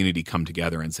 as a community, come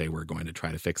together and say we're going to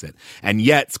try to fix it. And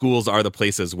yet, schools are the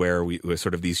places where where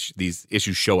sort of these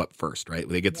issues show up first, right?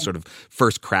 They get the sort of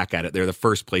first crack at it. They're the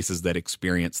first places that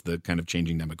experience the kind of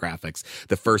changing demographics,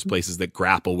 the first places that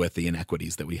grapple with the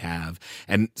inequities that we have.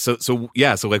 And so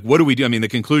like, what do we do? I mean, the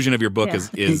conclusion of your book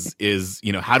is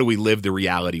how do we live the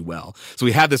reality well? So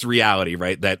we have this reality,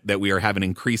 right, that we are having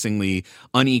increasingly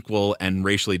unequal and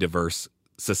racially diverse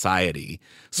society.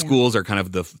 Schools are kind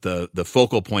of the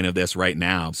focal point of this right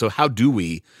now. So how do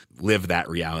we live that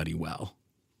reality well?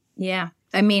 Yeah.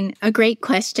 I mean, a great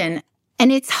question.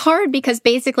 And it's hard because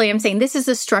basically I'm saying this is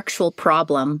a structural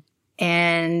problem.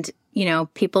 And,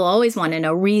 people always want to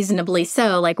know, reasonably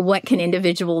so, like, what can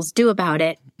individuals do about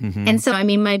it? Mm-hmm. And so, I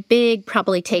mean, my big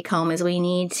probably take home is we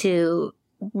need to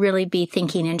really be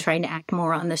thinking and trying to act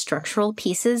more on the structural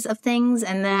pieces of things.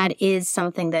 And that is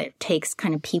something that takes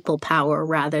kind of people power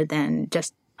rather than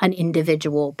just an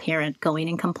individual parent going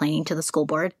and complaining to the school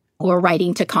board or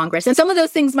writing to Congress. And some of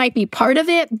those things might be part of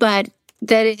it, but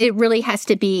that it really has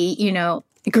to be,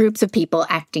 groups of people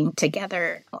acting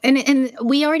together. And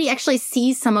we already actually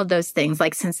see some of those things,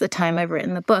 like since the time I've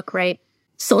written the book, right?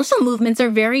 Social movements are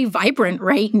very vibrant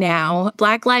right now.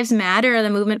 Black Lives Matter, the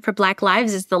movement for Black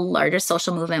Lives, is the largest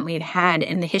social movement we've had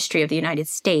in the history of the United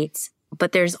States.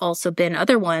 But there's also been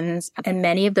other ones, and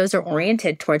many of those are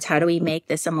oriented towards how do we make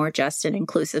this a more just and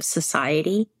inclusive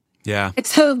society. Yeah.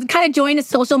 So kind of join a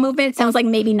social movement sounds like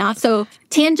maybe not so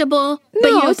tangible,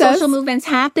 but social movements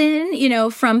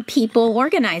happen, from people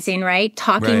organizing, right?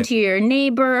 Talking to your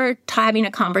neighbor, having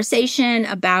a conversation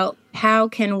about how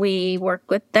can we work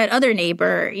with that other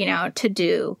neighbor, to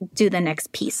do the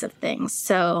next piece of things.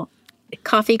 So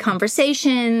coffee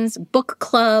conversations, book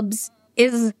clubs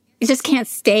it just can't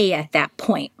stay at that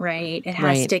point, right? It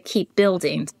has to keep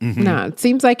building. Mm-hmm. No, it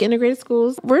seems like integrated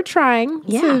schools, we're trying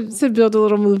to build a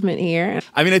little movement here.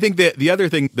 I mean, I think that the other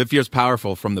thing that feels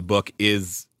powerful from the book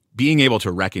is being able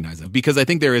to recognize it, because I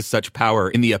think there is such power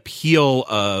in the appeal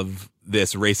of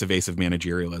this race-evasive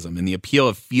managerialism and the appeal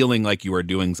of feeling like you are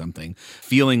doing something,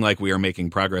 feeling like we are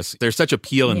making progress. There's such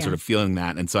appeal in sort of feeling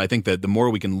that. And so I think that the more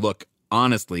we can look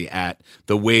honestly at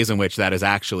the ways in which that is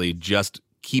actually just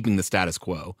keeping the status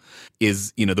quo,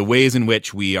 is, the ways in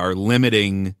which we are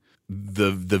limiting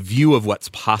the view of what's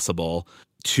possible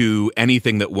to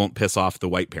anything that won't piss off the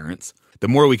white parents. The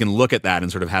more we can look at that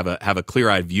and sort of have a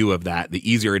clear-eyed view of that, the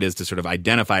easier it is to sort of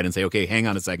identify it and say, okay, hang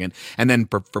on a second. And then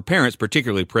for parents,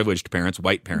 particularly privileged parents,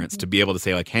 white parents, to be able to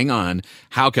say, like, hang on,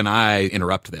 how can I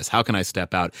interrupt this? How can I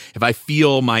step out? If I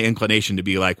feel my inclination to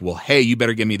be like, well, hey, you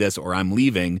better give me this or I'm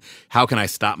leaving, how can I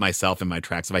stop myself in my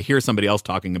tracks? If I hear somebody else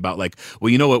talking about, like, well,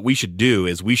 you know what we should do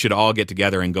is we should all get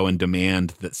together and go and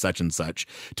demand that such and such,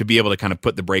 to be able to kind of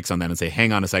put the brakes on that and say,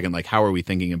 hang on a second, like, how are we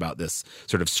thinking about this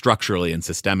sort of structurally and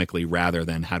systemically rather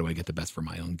than how do I get the best for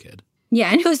my own kid?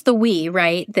 Yeah, and who's the we,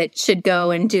 right, that should go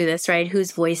and do this, right?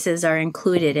 Whose voices are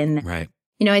included in that? Right.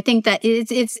 I think that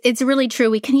it's really true.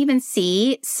 We can even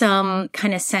see some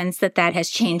kind of sense that has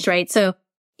changed, right? So,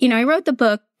 I wrote the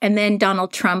book and then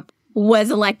Donald Trump was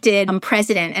elected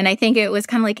president. And I think it was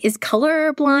kind of like, is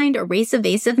colorblind or race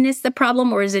evasiveness the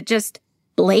problem? Or is it just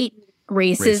blatant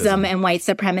racism and white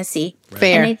supremacy? Right.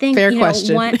 Fair, and I think, fair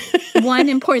question. One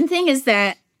important thing is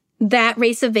that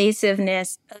race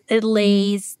evasiveness, it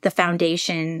lays the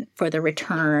foundation for the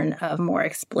return of more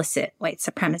explicit white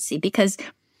supremacy. Because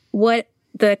what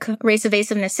the race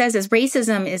evasiveness says is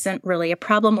racism isn't really a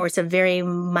problem, or it's a very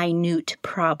minute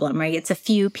problem, right? It's a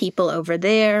few people over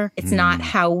there. It's not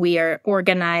how we are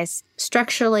organized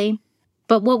structurally.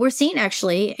 But what we're seeing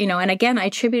actually, and again, I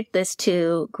attribute this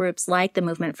to groups like the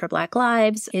Movement for Black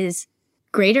Lives, is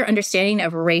greater understanding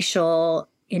of racial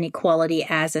inequality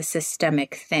as a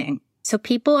systemic thing. So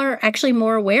people are actually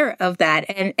more aware of that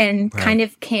and kind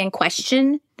of can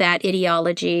question that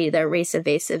ideology, the race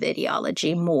evasive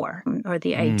ideology more, or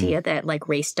the idea that like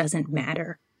race doesn't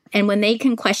matter. And when they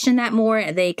can question that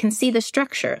more, they can see the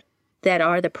structure that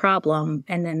are the problem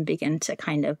and then begin to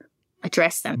kind of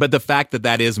address them. But the fact that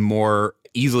that is more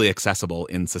easily accessible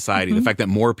in society, the fact that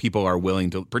more people are willing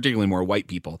to, particularly more white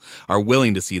people, are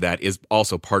willing to see that is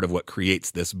also part of what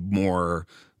creates this more,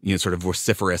 sort of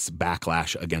vociferous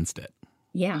backlash against it.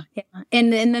 Yeah.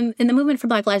 And in the movement for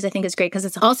Black Lives, I think is great because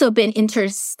it's also been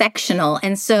intersectional.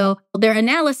 And so their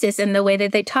analysis and the way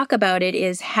that they talk about it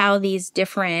is how these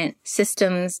different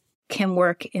systems can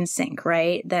work in sync,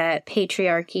 right? That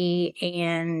patriarchy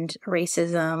and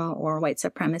racism or white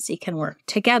supremacy can work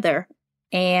together.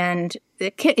 And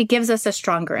it gives us a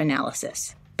stronger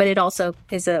analysis. But it also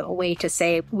is a way to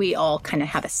say we all kind of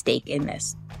have a stake in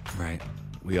this. Right.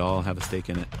 We all have a stake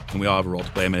in it, and we all have a role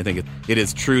to play. I mean, I think it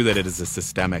is true that it is a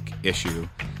systemic issue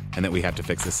and that we have to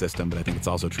fix the system, but I think it's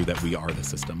also true that we are the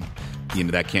system.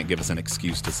 That can't give us an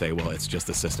excuse to say, well, it's just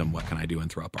the system, what can I do,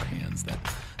 and throw up our hands. That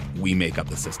we make up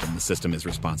the system. The system is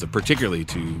responsive, particularly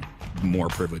to more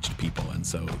privileged people, and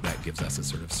so that gives us a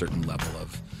sort of certain level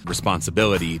of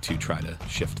responsibility to try to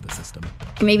shift the system.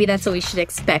 Maybe that's what we should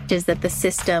expect, is that the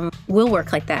system will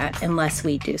work like that unless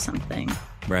we do something.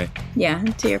 Right. Yeah,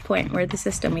 to your point, we're the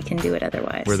system, we can do it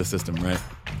otherwise. We're the system, right.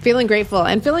 Feeling grateful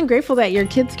that your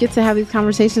kids get to have these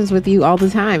conversations with you all the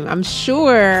time. I'm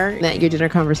sure that your dinner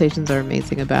conversations are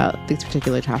amazing about these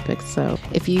particular topics. So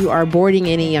if you are boarding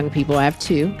any young people, I have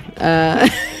two.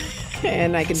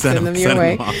 And I can send them your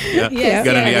way. Yeah.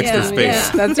 Got any extra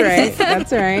space? Yeah.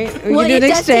 That's right. We can do an exchange.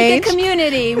 Does take a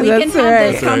community. We can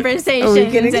have those conversations.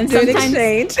 We can do an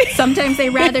exchange. Sometimes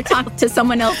they rather talk to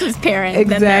someone else's parent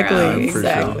than their own.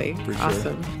 Exactly. For sure.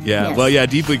 Awesome. Yeah. Yes. Well, yeah,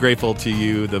 deeply grateful to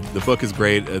you. The book is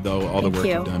great, though all Thank the work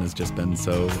you. you've done has just been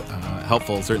so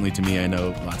helpful, certainly to me. I know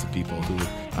lots of people who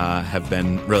have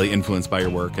been really influenced by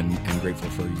your work and grateful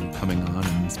for you coming on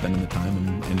and spending the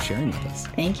time and sharing with us.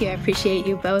 Thank you. I appreciate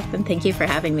you both, and thank you for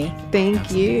having me.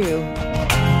 Thank you.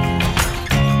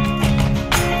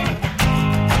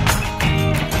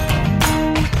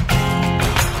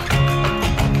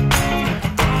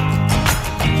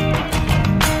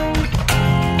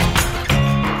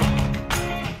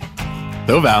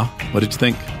 So, Val, what did you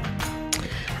think?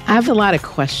 I have a lot of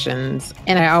questions,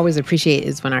 and I always appreciate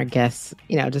is when our guests,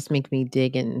 just make me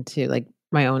dig into like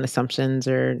my own assumptions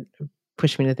or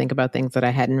push me to think about things that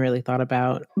I hadn't really thought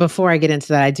about. Before I get into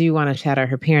that, I do want to shout out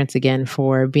her parents again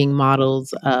for being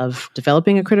models of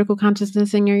developing a critical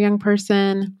consciousness in your young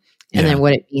person, and then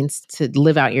what it means to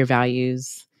live out your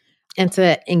values and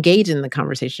to engage in the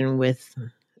conversation with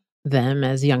them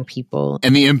as young people.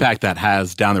 And the impact that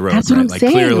has down the road. That's what I'm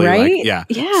saying, clearly, right?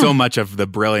 So much of the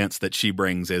brilliance that she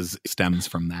brings stems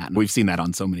from that. And we've seen that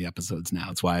on so many episodes now.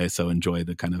 It's why I so enjoy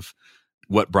the kind of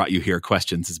what brought you here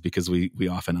questions, is because we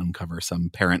often uncover some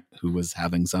parent who was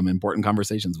having some important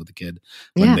conversations with a kid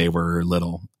when they were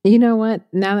little. You know what?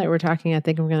 Now that we're talking, I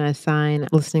think I'm going to assign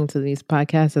listening to these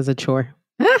podcasts as a chore.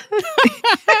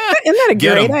 Isn't that a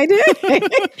great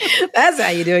idea? That's how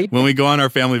you do it. When we go on our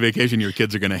family vacation, your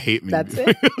kids are going to hate me. That's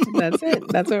it.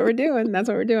 That's what we're doing.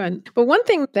 But one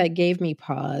thing that gave me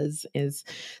pause is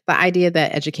the idea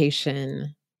that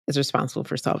education is responsible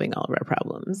for solving all of our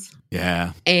problems.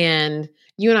 Yeah. And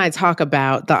you and I talk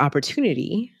about the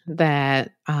opportunity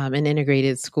that an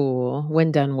integrated school,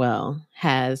 when done well,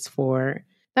 has for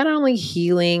not only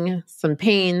healing some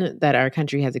pain that our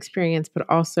country has experienced, but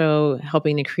also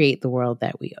helping to create the world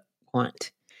that we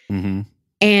want. Mm-hmm.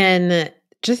 And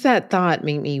just that thought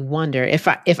made me wonder if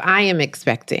I am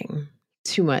expecting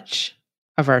too much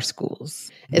of our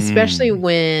schools, especially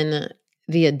when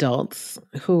the adults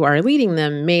who are leading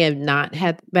them may have not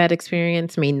had that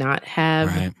experience, may not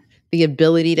have the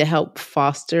ability to help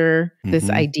foster this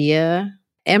idea.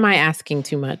 Am I asking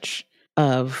too much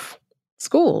of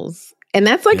schools? And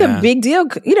that's like a big deal.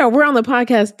 We're on the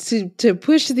podcast to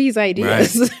push these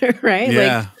ideas, right?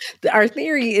 Yeah. Like our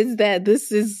theory is that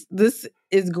this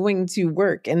is going to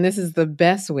work and this is the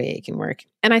best way it can work.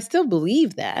 And I still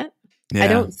believe that. Yeah. I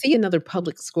don't see another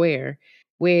public square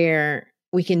where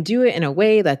we can do it in a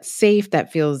way that's safe,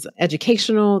 that feels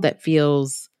educational, that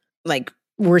feels like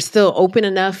we're still open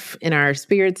enough in our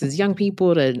spirits as young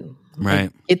people to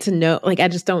get to know. Like, I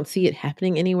just don't see it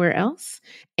happening anywhere else.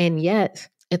 And yet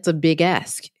it's a big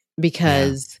ask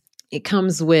because it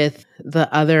comes with the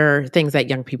other things that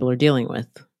young people are dealing with.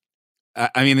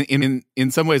 I mean,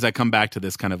 in some ways, I come back to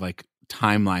this kind of like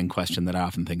timeline question that I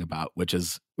often think about, which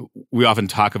is we often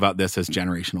talk about this as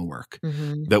generational work,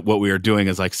 that what we are doing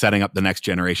is like setting up the next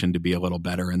generation to be a little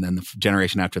better, and then the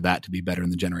generation after that to be better,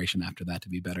 and the generation after that to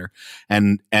be better.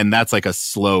 And that's like a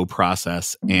slow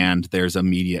process, and there's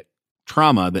immediate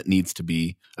trauma that needs to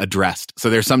be addressed. So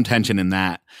there's some tension in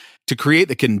that. to create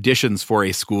the conditions for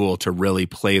a school to really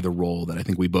play the role that I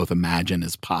think we both imagine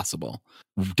is possible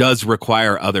does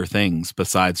require other things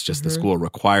besides just the school.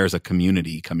 Requires a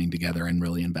community coming together and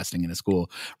really investing in a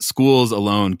school. Schools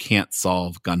alone can't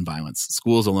solve gun violence.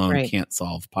 Schools alone can't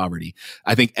solve poverty.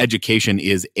 I think education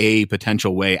is a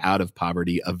potential way out of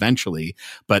poverty eventually,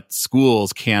 but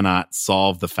schools cannot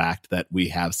solve the fact that we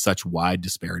have such wide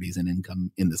disparities in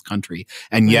income in this country,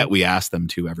 and yet we ask them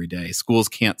to every day. Schools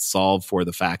can't solve for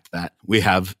the fact that we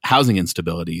have housing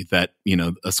instability, that, you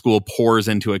know, a school pours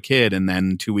into a kid and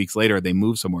then 2 weeks later they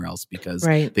move somewhere else because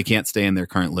they can't stay in their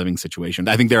current living situation.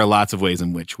 I think there are lots of ways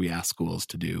in which we ask schools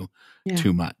to do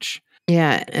too much.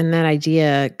 Yeah. And that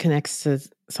idea connects to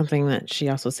something that she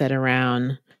also said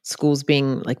around schools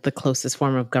being like the closest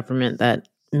form of government that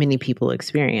many people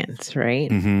experience,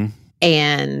 right?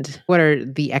 And what are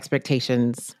the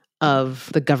expectations of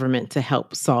the government to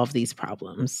help solve these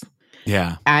problems?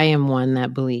 Yeah. I am one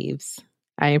that believes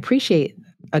I appreciate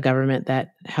a government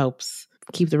that helps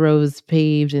keep the roads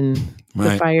paved and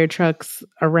the fire trucks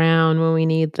around when we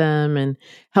need them, and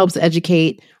helps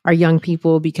educate our young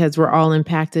people, because we're all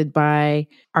impacted by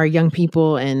our young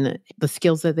people and the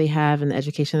skills that they have and the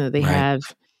education that they have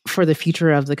for the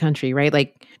future of the country, right?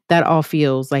 Like that all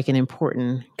feels like an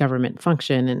important government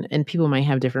function, and people might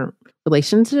have different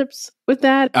relationships with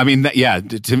that. I mean,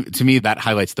 to me, that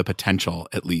highlights the potential,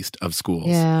 at least, of schools.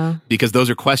 Yeah. Because those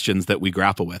are questions that we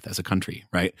grapple with as a country,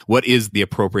 right? What is the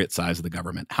appropriate size of the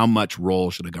government? How much role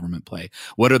should a government play?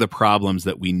 What are the problems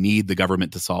that we need the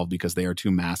government to solve because they are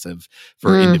too massive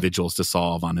for individuals to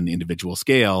solve on an individual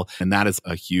scale? And that is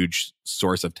a huge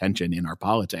source of tension in our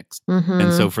politics.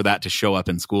 And so for that to show up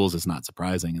in schools is not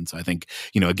surprising. And so I think,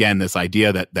 you know, again, this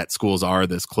idea that schools are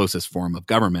this closest form of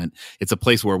government, it's a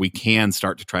place where we can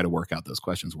start to try to work out those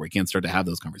questions, where we can start to have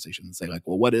those conversations and say, like,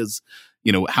 well, what is,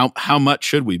 you know, how much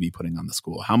should we be putting on the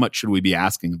school? How much should we be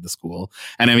asking of the school?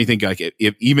 And I mean, think like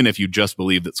even if you just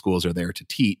believe that schools are there to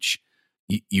teach,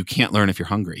 you can't learn if you're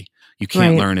hungry. You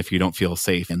can't learn if you don't feel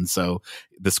safe. And so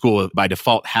the school by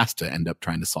default has to end up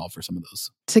trying to solve for some of those.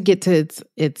 To get to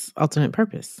its ultimate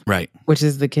purpose. Right. Which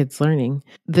is the kids learning.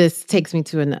 This takes me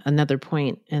to another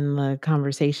point in the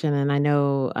conversation. And I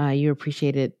know you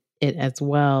appreciated it as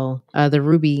well. The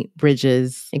Ruby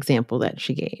Bridges example that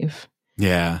she gave.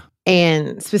 Yeah.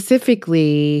 And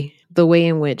specifically, the way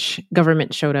in which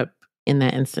government showed up in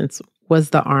that instance was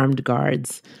the armed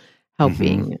guards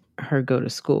helping her go to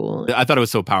school. I thought it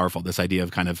was so powerful, this idea of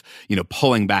kind of, you know,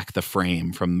 pulling back the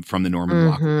frame from the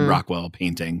Norman Rockwell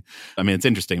painting. I mean, it's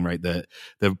interesting, right? The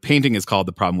painting is called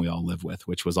The Problem We All Live With,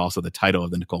 which was also the title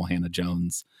of the Nicole Hannah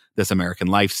Jones This American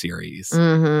Life series.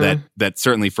 That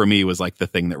certainly for me was like the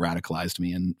thing that radicalized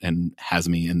me and has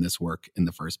me in this work in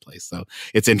the first place. So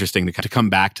it's interesting to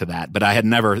come back to that. But I had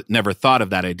never thought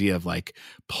of that idea of like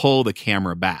pull the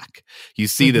camera back. You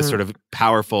see this sort of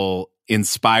powerful,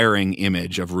 inspiring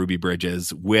image of Ruby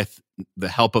Bridges with the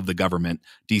help of the government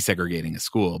desegregating a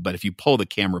school. But if you pull the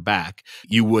camera back,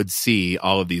 you would see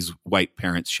all of these white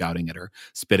parents shouting at her,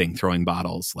 spitting, throwing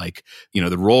bottles. Like, you know,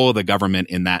 the role of the government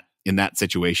in that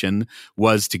situation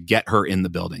was to get her in the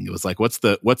building. It was like, what's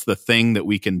the thing that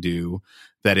we can do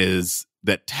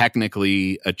that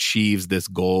technically achieves this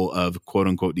goal of quote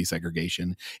unquote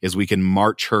desegregation, is we can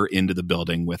march her into the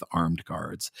building with armed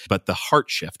guards. But the heart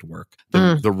shift work,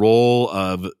 the role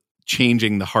of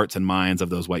changing the hearts and minds of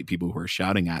those white people who are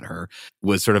shouting at her,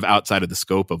 was sort of outside of the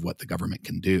scope of what the government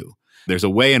can do. There's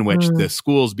a way in which the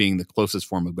schools, being the closest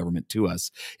form of government to us,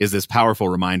 is this powerful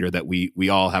reminder that we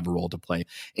all have a role to play.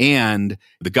 And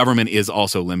the government is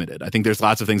also limited. I think there's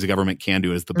lots of things the government can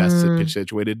do as the best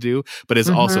situated to do, but it's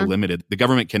also limited. The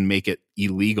government can make it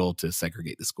illegal to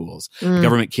segregate the schools. The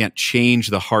government can't change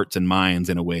the hearts and minds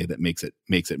in a way that makes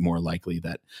it more likely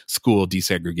that school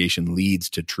desegregation leads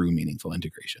to true meaningful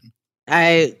integration.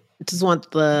 I just want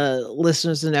the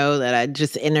listeners to know that I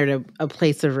just entered a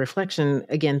place of reflection,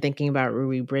 again, thinking about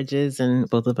Ruby Bridges, and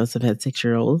both of us have had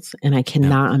 6-year-olds, and I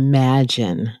cannot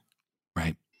imagine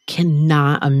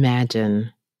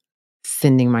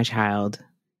sending my child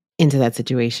into that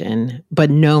situation, but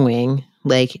knowing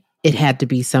like it had to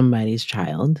be somebody's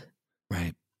child.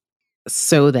 Right.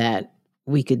 So that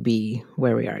we could be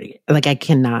where we are. Like I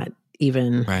cannot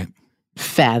even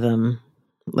fathom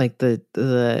like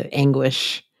the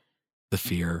anguish. The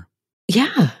fear.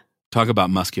 Yeah. Talk about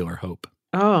muscular hope.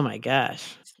 Oh my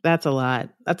gosh. That's a lot.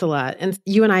 And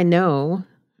you and I know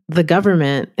the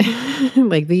government,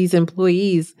 like these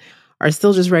employees are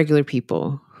still just regular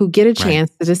people who get a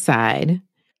chance to decide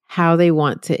how they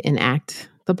want to enact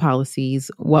the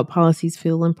policies, what policies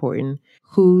feel important,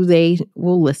 who they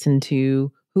will listen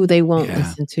to, who they won't Yeah.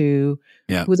 listen to,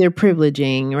 Yeah. who they're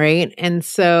privileging, right? And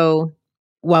so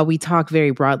while we talk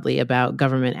very broadly about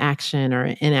government action or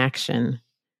inaction,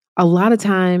 a lot of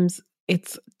times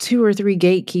it's 2 or 3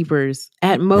 gatekeepers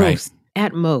at most. Right.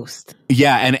 At most.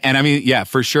 Yeah. And I mean, yeah,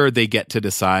 for sure they get to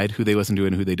decide who they listen to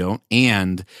and who they don't.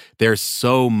 And there's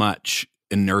so much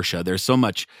inertia. There's so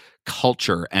much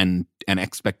culture and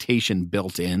expectation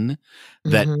built in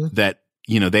that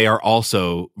they are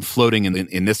also floating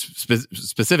in this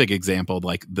specific example,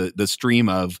 like the stream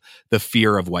of the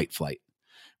fear of white flight.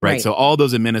 Right. So all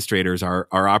those administrators are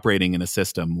operating in a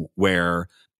system where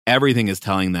everything is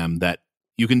telling them that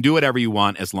you can do whatever you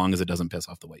want as long as it doesn't piss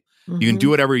off the white. You can do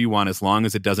whatever you want as long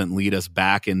as it doesn't lead us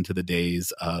back into the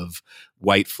days of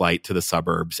white flight to the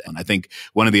suburbs. And I think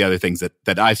one of the other things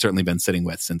that I've certainly been sitting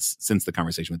with since the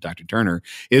conversation with Dr. Turner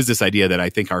is this idea that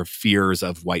I think our fears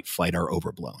of white flight are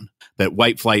overblown. That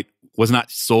white flight was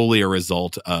not solely a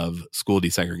result of school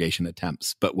desegregation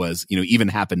attempts, but was, even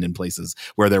happened in places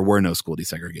where there were no school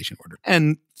desegregation orders.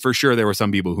 And for sure, there were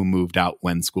some people who moved out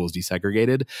when schools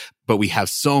desegregated, but we have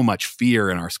so much fear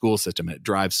in our school system. It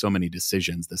drives so many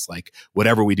decisions. This like,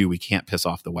 whatever we do, we can't piss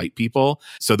off the white people.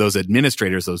 So those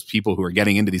administrators, those people who are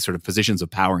getting into these sort of positions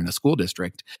of power in a school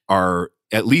district are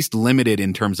at least limited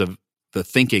in terms of the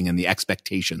thinking and the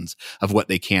expectations of what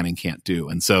they can and can't do.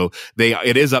 And so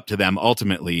it is up to them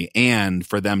ultimately. And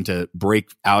for them to break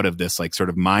out of this like sort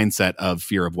of mindset of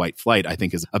fear of white flight, I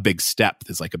think is a big step.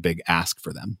 Is like a big ask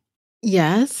for them.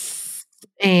 Yes.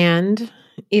 And,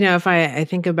 if I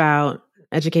think about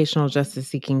educational justice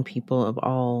seeking people of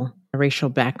all racial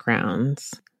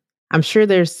backgrounds, I'm sure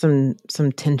there's some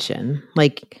tension.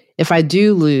 Like if I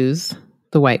do lose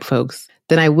the white folks,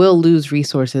 then I will lose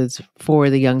resources for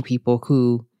the young people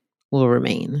who will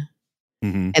remain.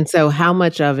 And so how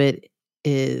much of it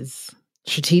is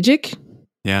strategic?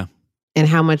 Yeah. And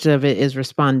how much of it is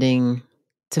responding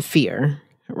to fear,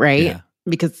 right? Yeah.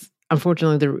 Because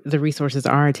unfortunately, the resources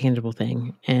are a tangible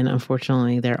thing. And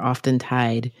unfortunately, they're often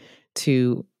tied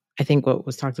to, I think, what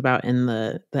was talked about in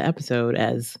the episode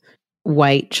as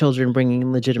white children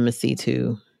bringing legitimacy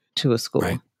to a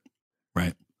school.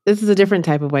 Right. This is a different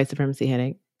type of white supremacy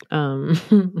headache.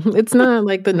 It's not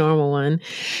like the normal one.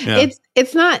 Yeah.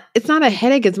 It's not a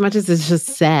headache as much as it's just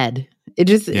sad.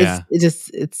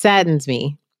 It saddens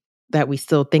me that we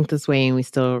still think this way and we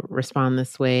still respond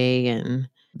this way, and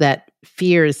that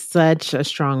fear is such a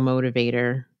strong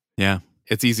motivator. Yeah.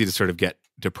 It's easy to sort of get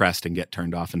depressed and get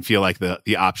turned off and feel like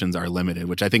the options are limited,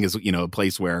 which I think is, a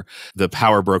place where the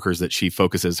power brokers that she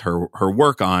focuses her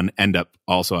work on end up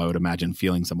also, I would imagine,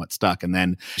 feeling somewhat stuck. And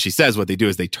then she says what they do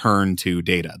is they turn to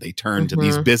data. They turn to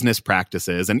these business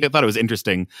practices. And I thought it was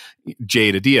interesting.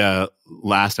 Jade Adia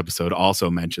last episode also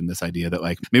mentioned this idea that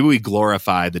like maybe we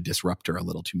glorify the disruptor a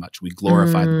little too much. We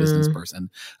glorify the business person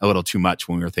a little too much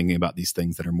when we were thinking about these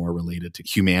things that are more related to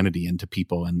humanity and to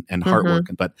people and hard work.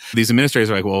 But these administrators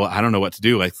are like, well, I don't know what to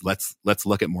do. Like, let's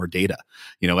look at more data.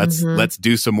 Let's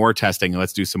do some more testing and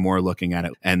let's do some more looking at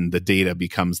it. And the data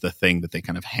becomes the thing that they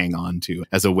kind of hang on to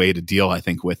as a way to deal, I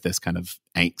think, with this kind of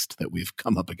angst that we've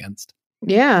come up against.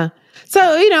 Yeah.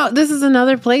 So, this is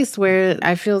another place where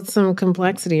I feel some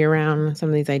complexity around some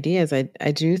of these ideas. I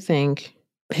do think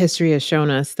history has shown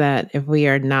us that if we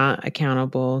are not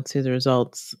accountable to the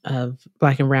results of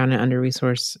Black and brown and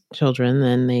under-resourced children,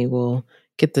 then they will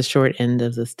get the short end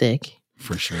of the stick.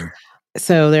 For sure.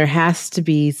 So there has to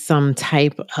be some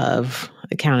type of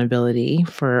accountability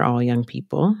for all young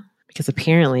people, because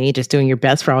apparently just doing your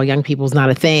best for all young people is not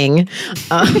a thing.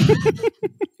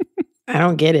 I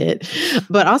don't get it.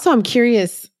 But also I'm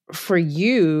curious for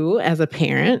you as a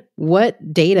parent,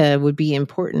 what data would be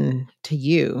important to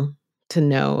you to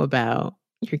know about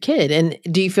your kid? And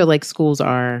do you feel like schools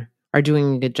are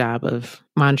doing a good job of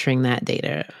monitoring that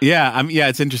data? Yeah,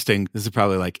 it's interesting. This is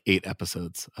probably like 8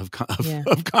 episodes of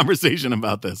conversation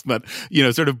about this. But,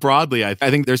 sort of broadly, I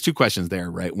think there's 2 questions there,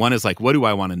 right? One is like, what do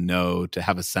I want to know to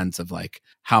have a sense of like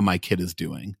how my kid is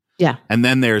doing? Yeah. And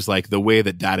then there's like the way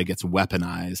that data gets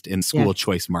weaponized in school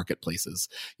choice marketplaces,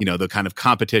 the kind of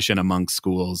competition amongst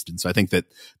schools. And so I think that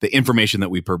the information that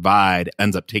we provide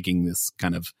ends up taking this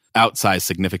kind of outsized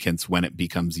significance when it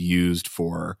becomes used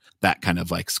for that kind of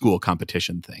like school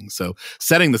competition thing. So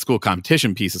setting the school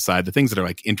competition piece aside, the things that are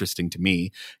like interesting to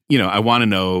me, I want to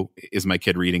know, is my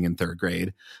kid reading in 3rd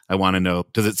grade? I want to know,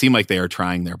 does it seem like they are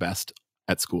trying their best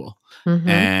at school?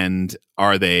 And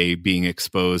are they being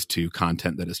exposed to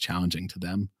content that is challenging to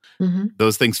them?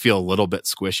 Those things feel a little bit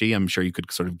squishy. I'm sure you could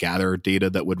sort of gather data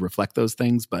that would reflect those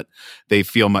things, but they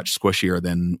feel much squishier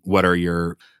than what are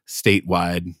your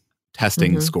statewide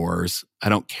testing scores. I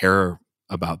don't care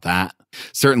about that.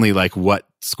 Certainly, like what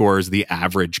scores the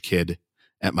average kid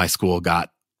at my school got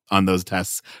on those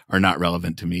tests are not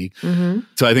relevant to me. Mm-hmm.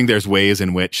 So I think there's ways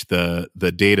in which the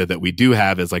data that we do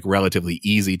have is like relatively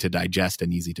easy to digest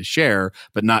and easy to share,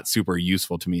 but not super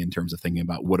useful to me in terms of thinking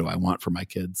about what do I want for my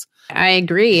kids. I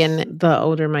agree. And the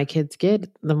older my kids get,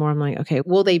 the more I'm like, okay,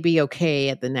 will they be okay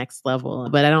at the next level?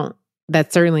 But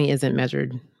that certainly isn't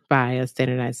measured by a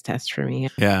standardized test for me.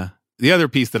 Yeah. The other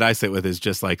piece that I sit with is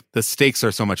just like the stakes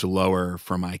are so much lower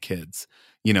for my kids.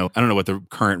 I don't know what the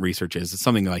current research is. It's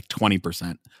something like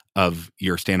 20% of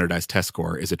your standardized test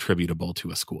score is attributable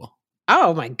to a school.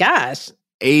 Oh my gosh.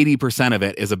 80% of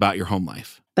it is about your home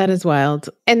life. That is wild.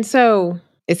 And so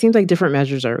it seems like different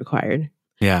measures are required.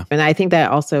 Yeah. And I think that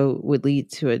also would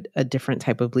lead to a different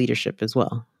type of leadership as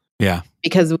well. Yeah.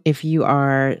 Because if you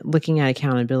are looking at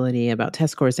accountability about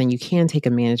test scores, then you can take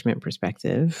a management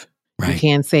perspective. Right. You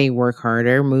can say, work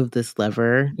harder, move this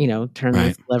lever, turn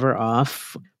this lever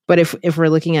off. But if we're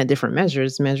looking at different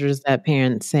measures that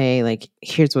parents say, like,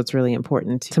 here's what's really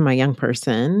important to my young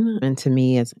person and to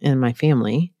me and my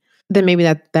family, then maybe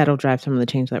that'll drive some of the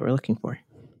change that we're looking for.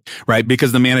 Right.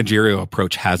 Because the managerial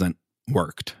approach hasn't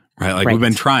worked. Right. Like we've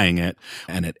been trying it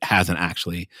and it hasn't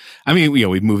actually. I mean,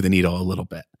 we've moved the needle a little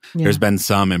bit. Yeah. There's been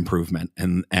some improvement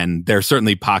and there's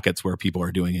certainly pockets where people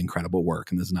are doing incredible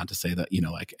work. And this is not to say that,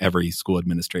 like every school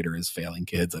administrator is failing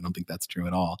kids. I don't think that's true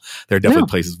at all. There are definitely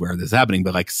places where this is happening,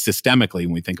 but like systemically,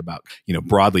 when we think about,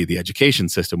 broadly the education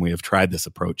system, we have tried this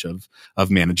approach of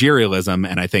managerialism.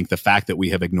 And I think the fact that we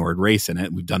have ignored race in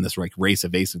it, we've done this like race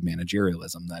evasive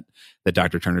managerialism that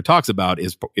Dr. Turner talks about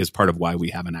is part of why we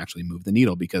haven't actually moved the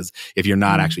needle. Because if you're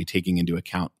not actually taking into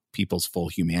account people's full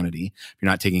humanity, if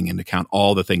you're not taking into account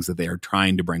all the things that they are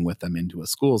trying to bring with them into a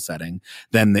school setting,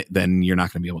 then you're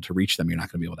not going to be able to reach them. You're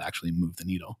not going to be able to actually move the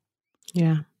needle.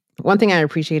 Yeah. One thing I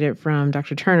appreciated from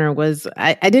Dr. Turner was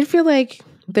I did feel like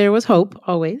there was hope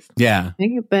always. Yeah. I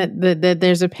think that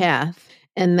there's a path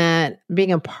and that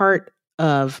being a part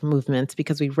of movements,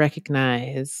 because we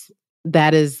recognize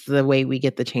that is the way we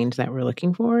get the change that we're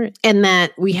looking for. And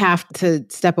that we have to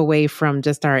step away from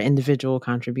just our individual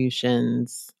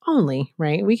contributions only,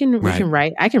 right? We can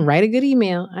write, I can write a good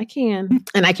email. I can,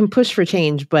 and I can push for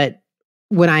change. But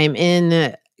when I am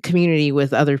in community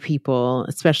with other people,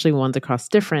 especially ones across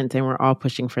difference, and we're all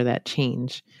pushing for that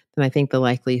change, then I think the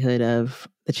likelihood of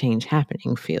the change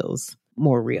happening feels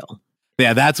more real.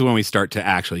 Yeah, that's when we start to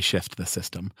actually shift the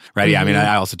system, right? Mm-hmm. Yeah, I mean,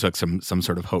 I also took some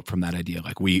sort of hope from that idea.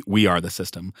 Like we are the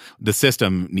system. The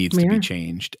system needs to be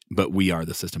changed, but we are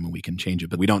the system and we can change it.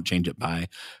 But we don't change it by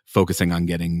focusing on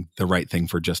getting the right thing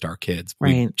for just our kids.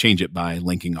 We change it by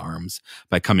linking arms,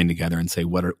 by coming together and say,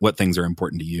 what things are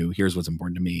important to you? Here's what's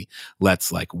important to me.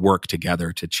 Let's like work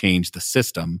together to change the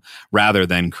system rather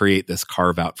than create this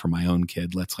carve out for my own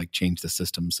kid. Let's like change the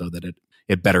system so that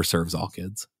it better serves all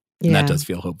kids. And that does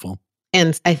feel hopeful.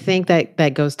 And I think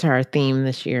that goes to our theme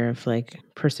this year of like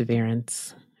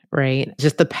perseverance, right?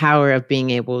 Just the power of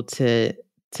being able to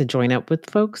join up with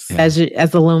folks. As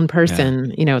a lone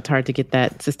person, it's hard to get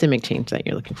that systemic change that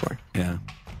you're looking for. Yeah.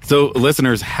 So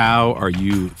listeners, how are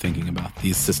you thinking about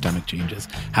these systemic changes?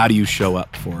 How do you show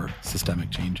up for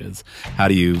systemic changes? How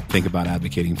do you think about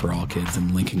advocating for all kids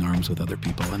and linking arms with other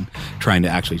people and trying to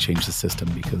actually change the system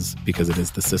because it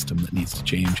is the system that needs to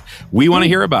change? We want to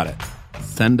hear about it.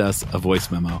 Send us a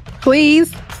voice memo.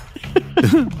 Please.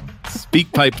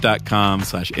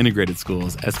 Speakpipe.com/integrated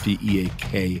schools,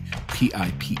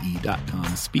 SPEAKPIPE.com,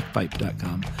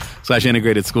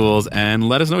 speakpipe.com/integrated schools, and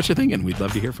let us know what you're thinking. We'd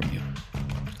love to hear from you.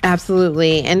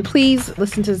 Absolutely. And please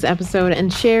listen to this episode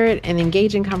and share it and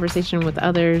engage in conversation with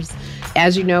others.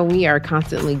 As you know, we are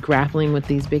constantly grappling with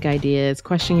these big ideas,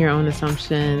 questioning your own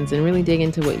assumptions, and really dig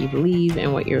into what you believe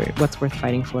and what's worth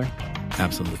fighting for.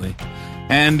 Absolutely.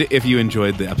 And if you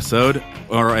enjoyed the episode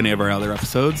or any of our other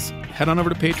episodes, head on over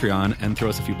to Patreon and throw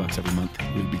us a few bucks every month.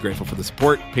 We'd be grateful for the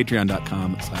support.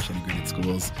 Patreon.com/integrated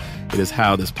schools. It is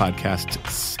how this podcast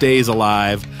stays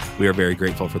alive. We are very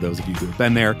grateful for those of you who have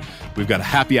been there. We've got a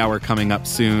happy hour coming up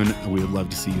soon. We would love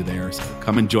to see you there. So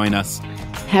come and join us.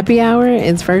 Happy hour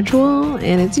is virtual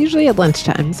and it's usually at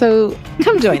lunchtime. So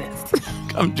come join us.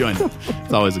 Come join us.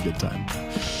 It's always a good time.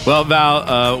 Well,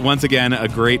 Val, once again, a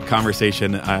great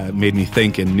conversation made me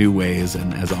think in new ways.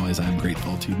 And as always, I'm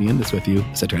grateful to be in this with you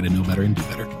as I try to know better and do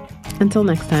better. Until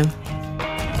next time.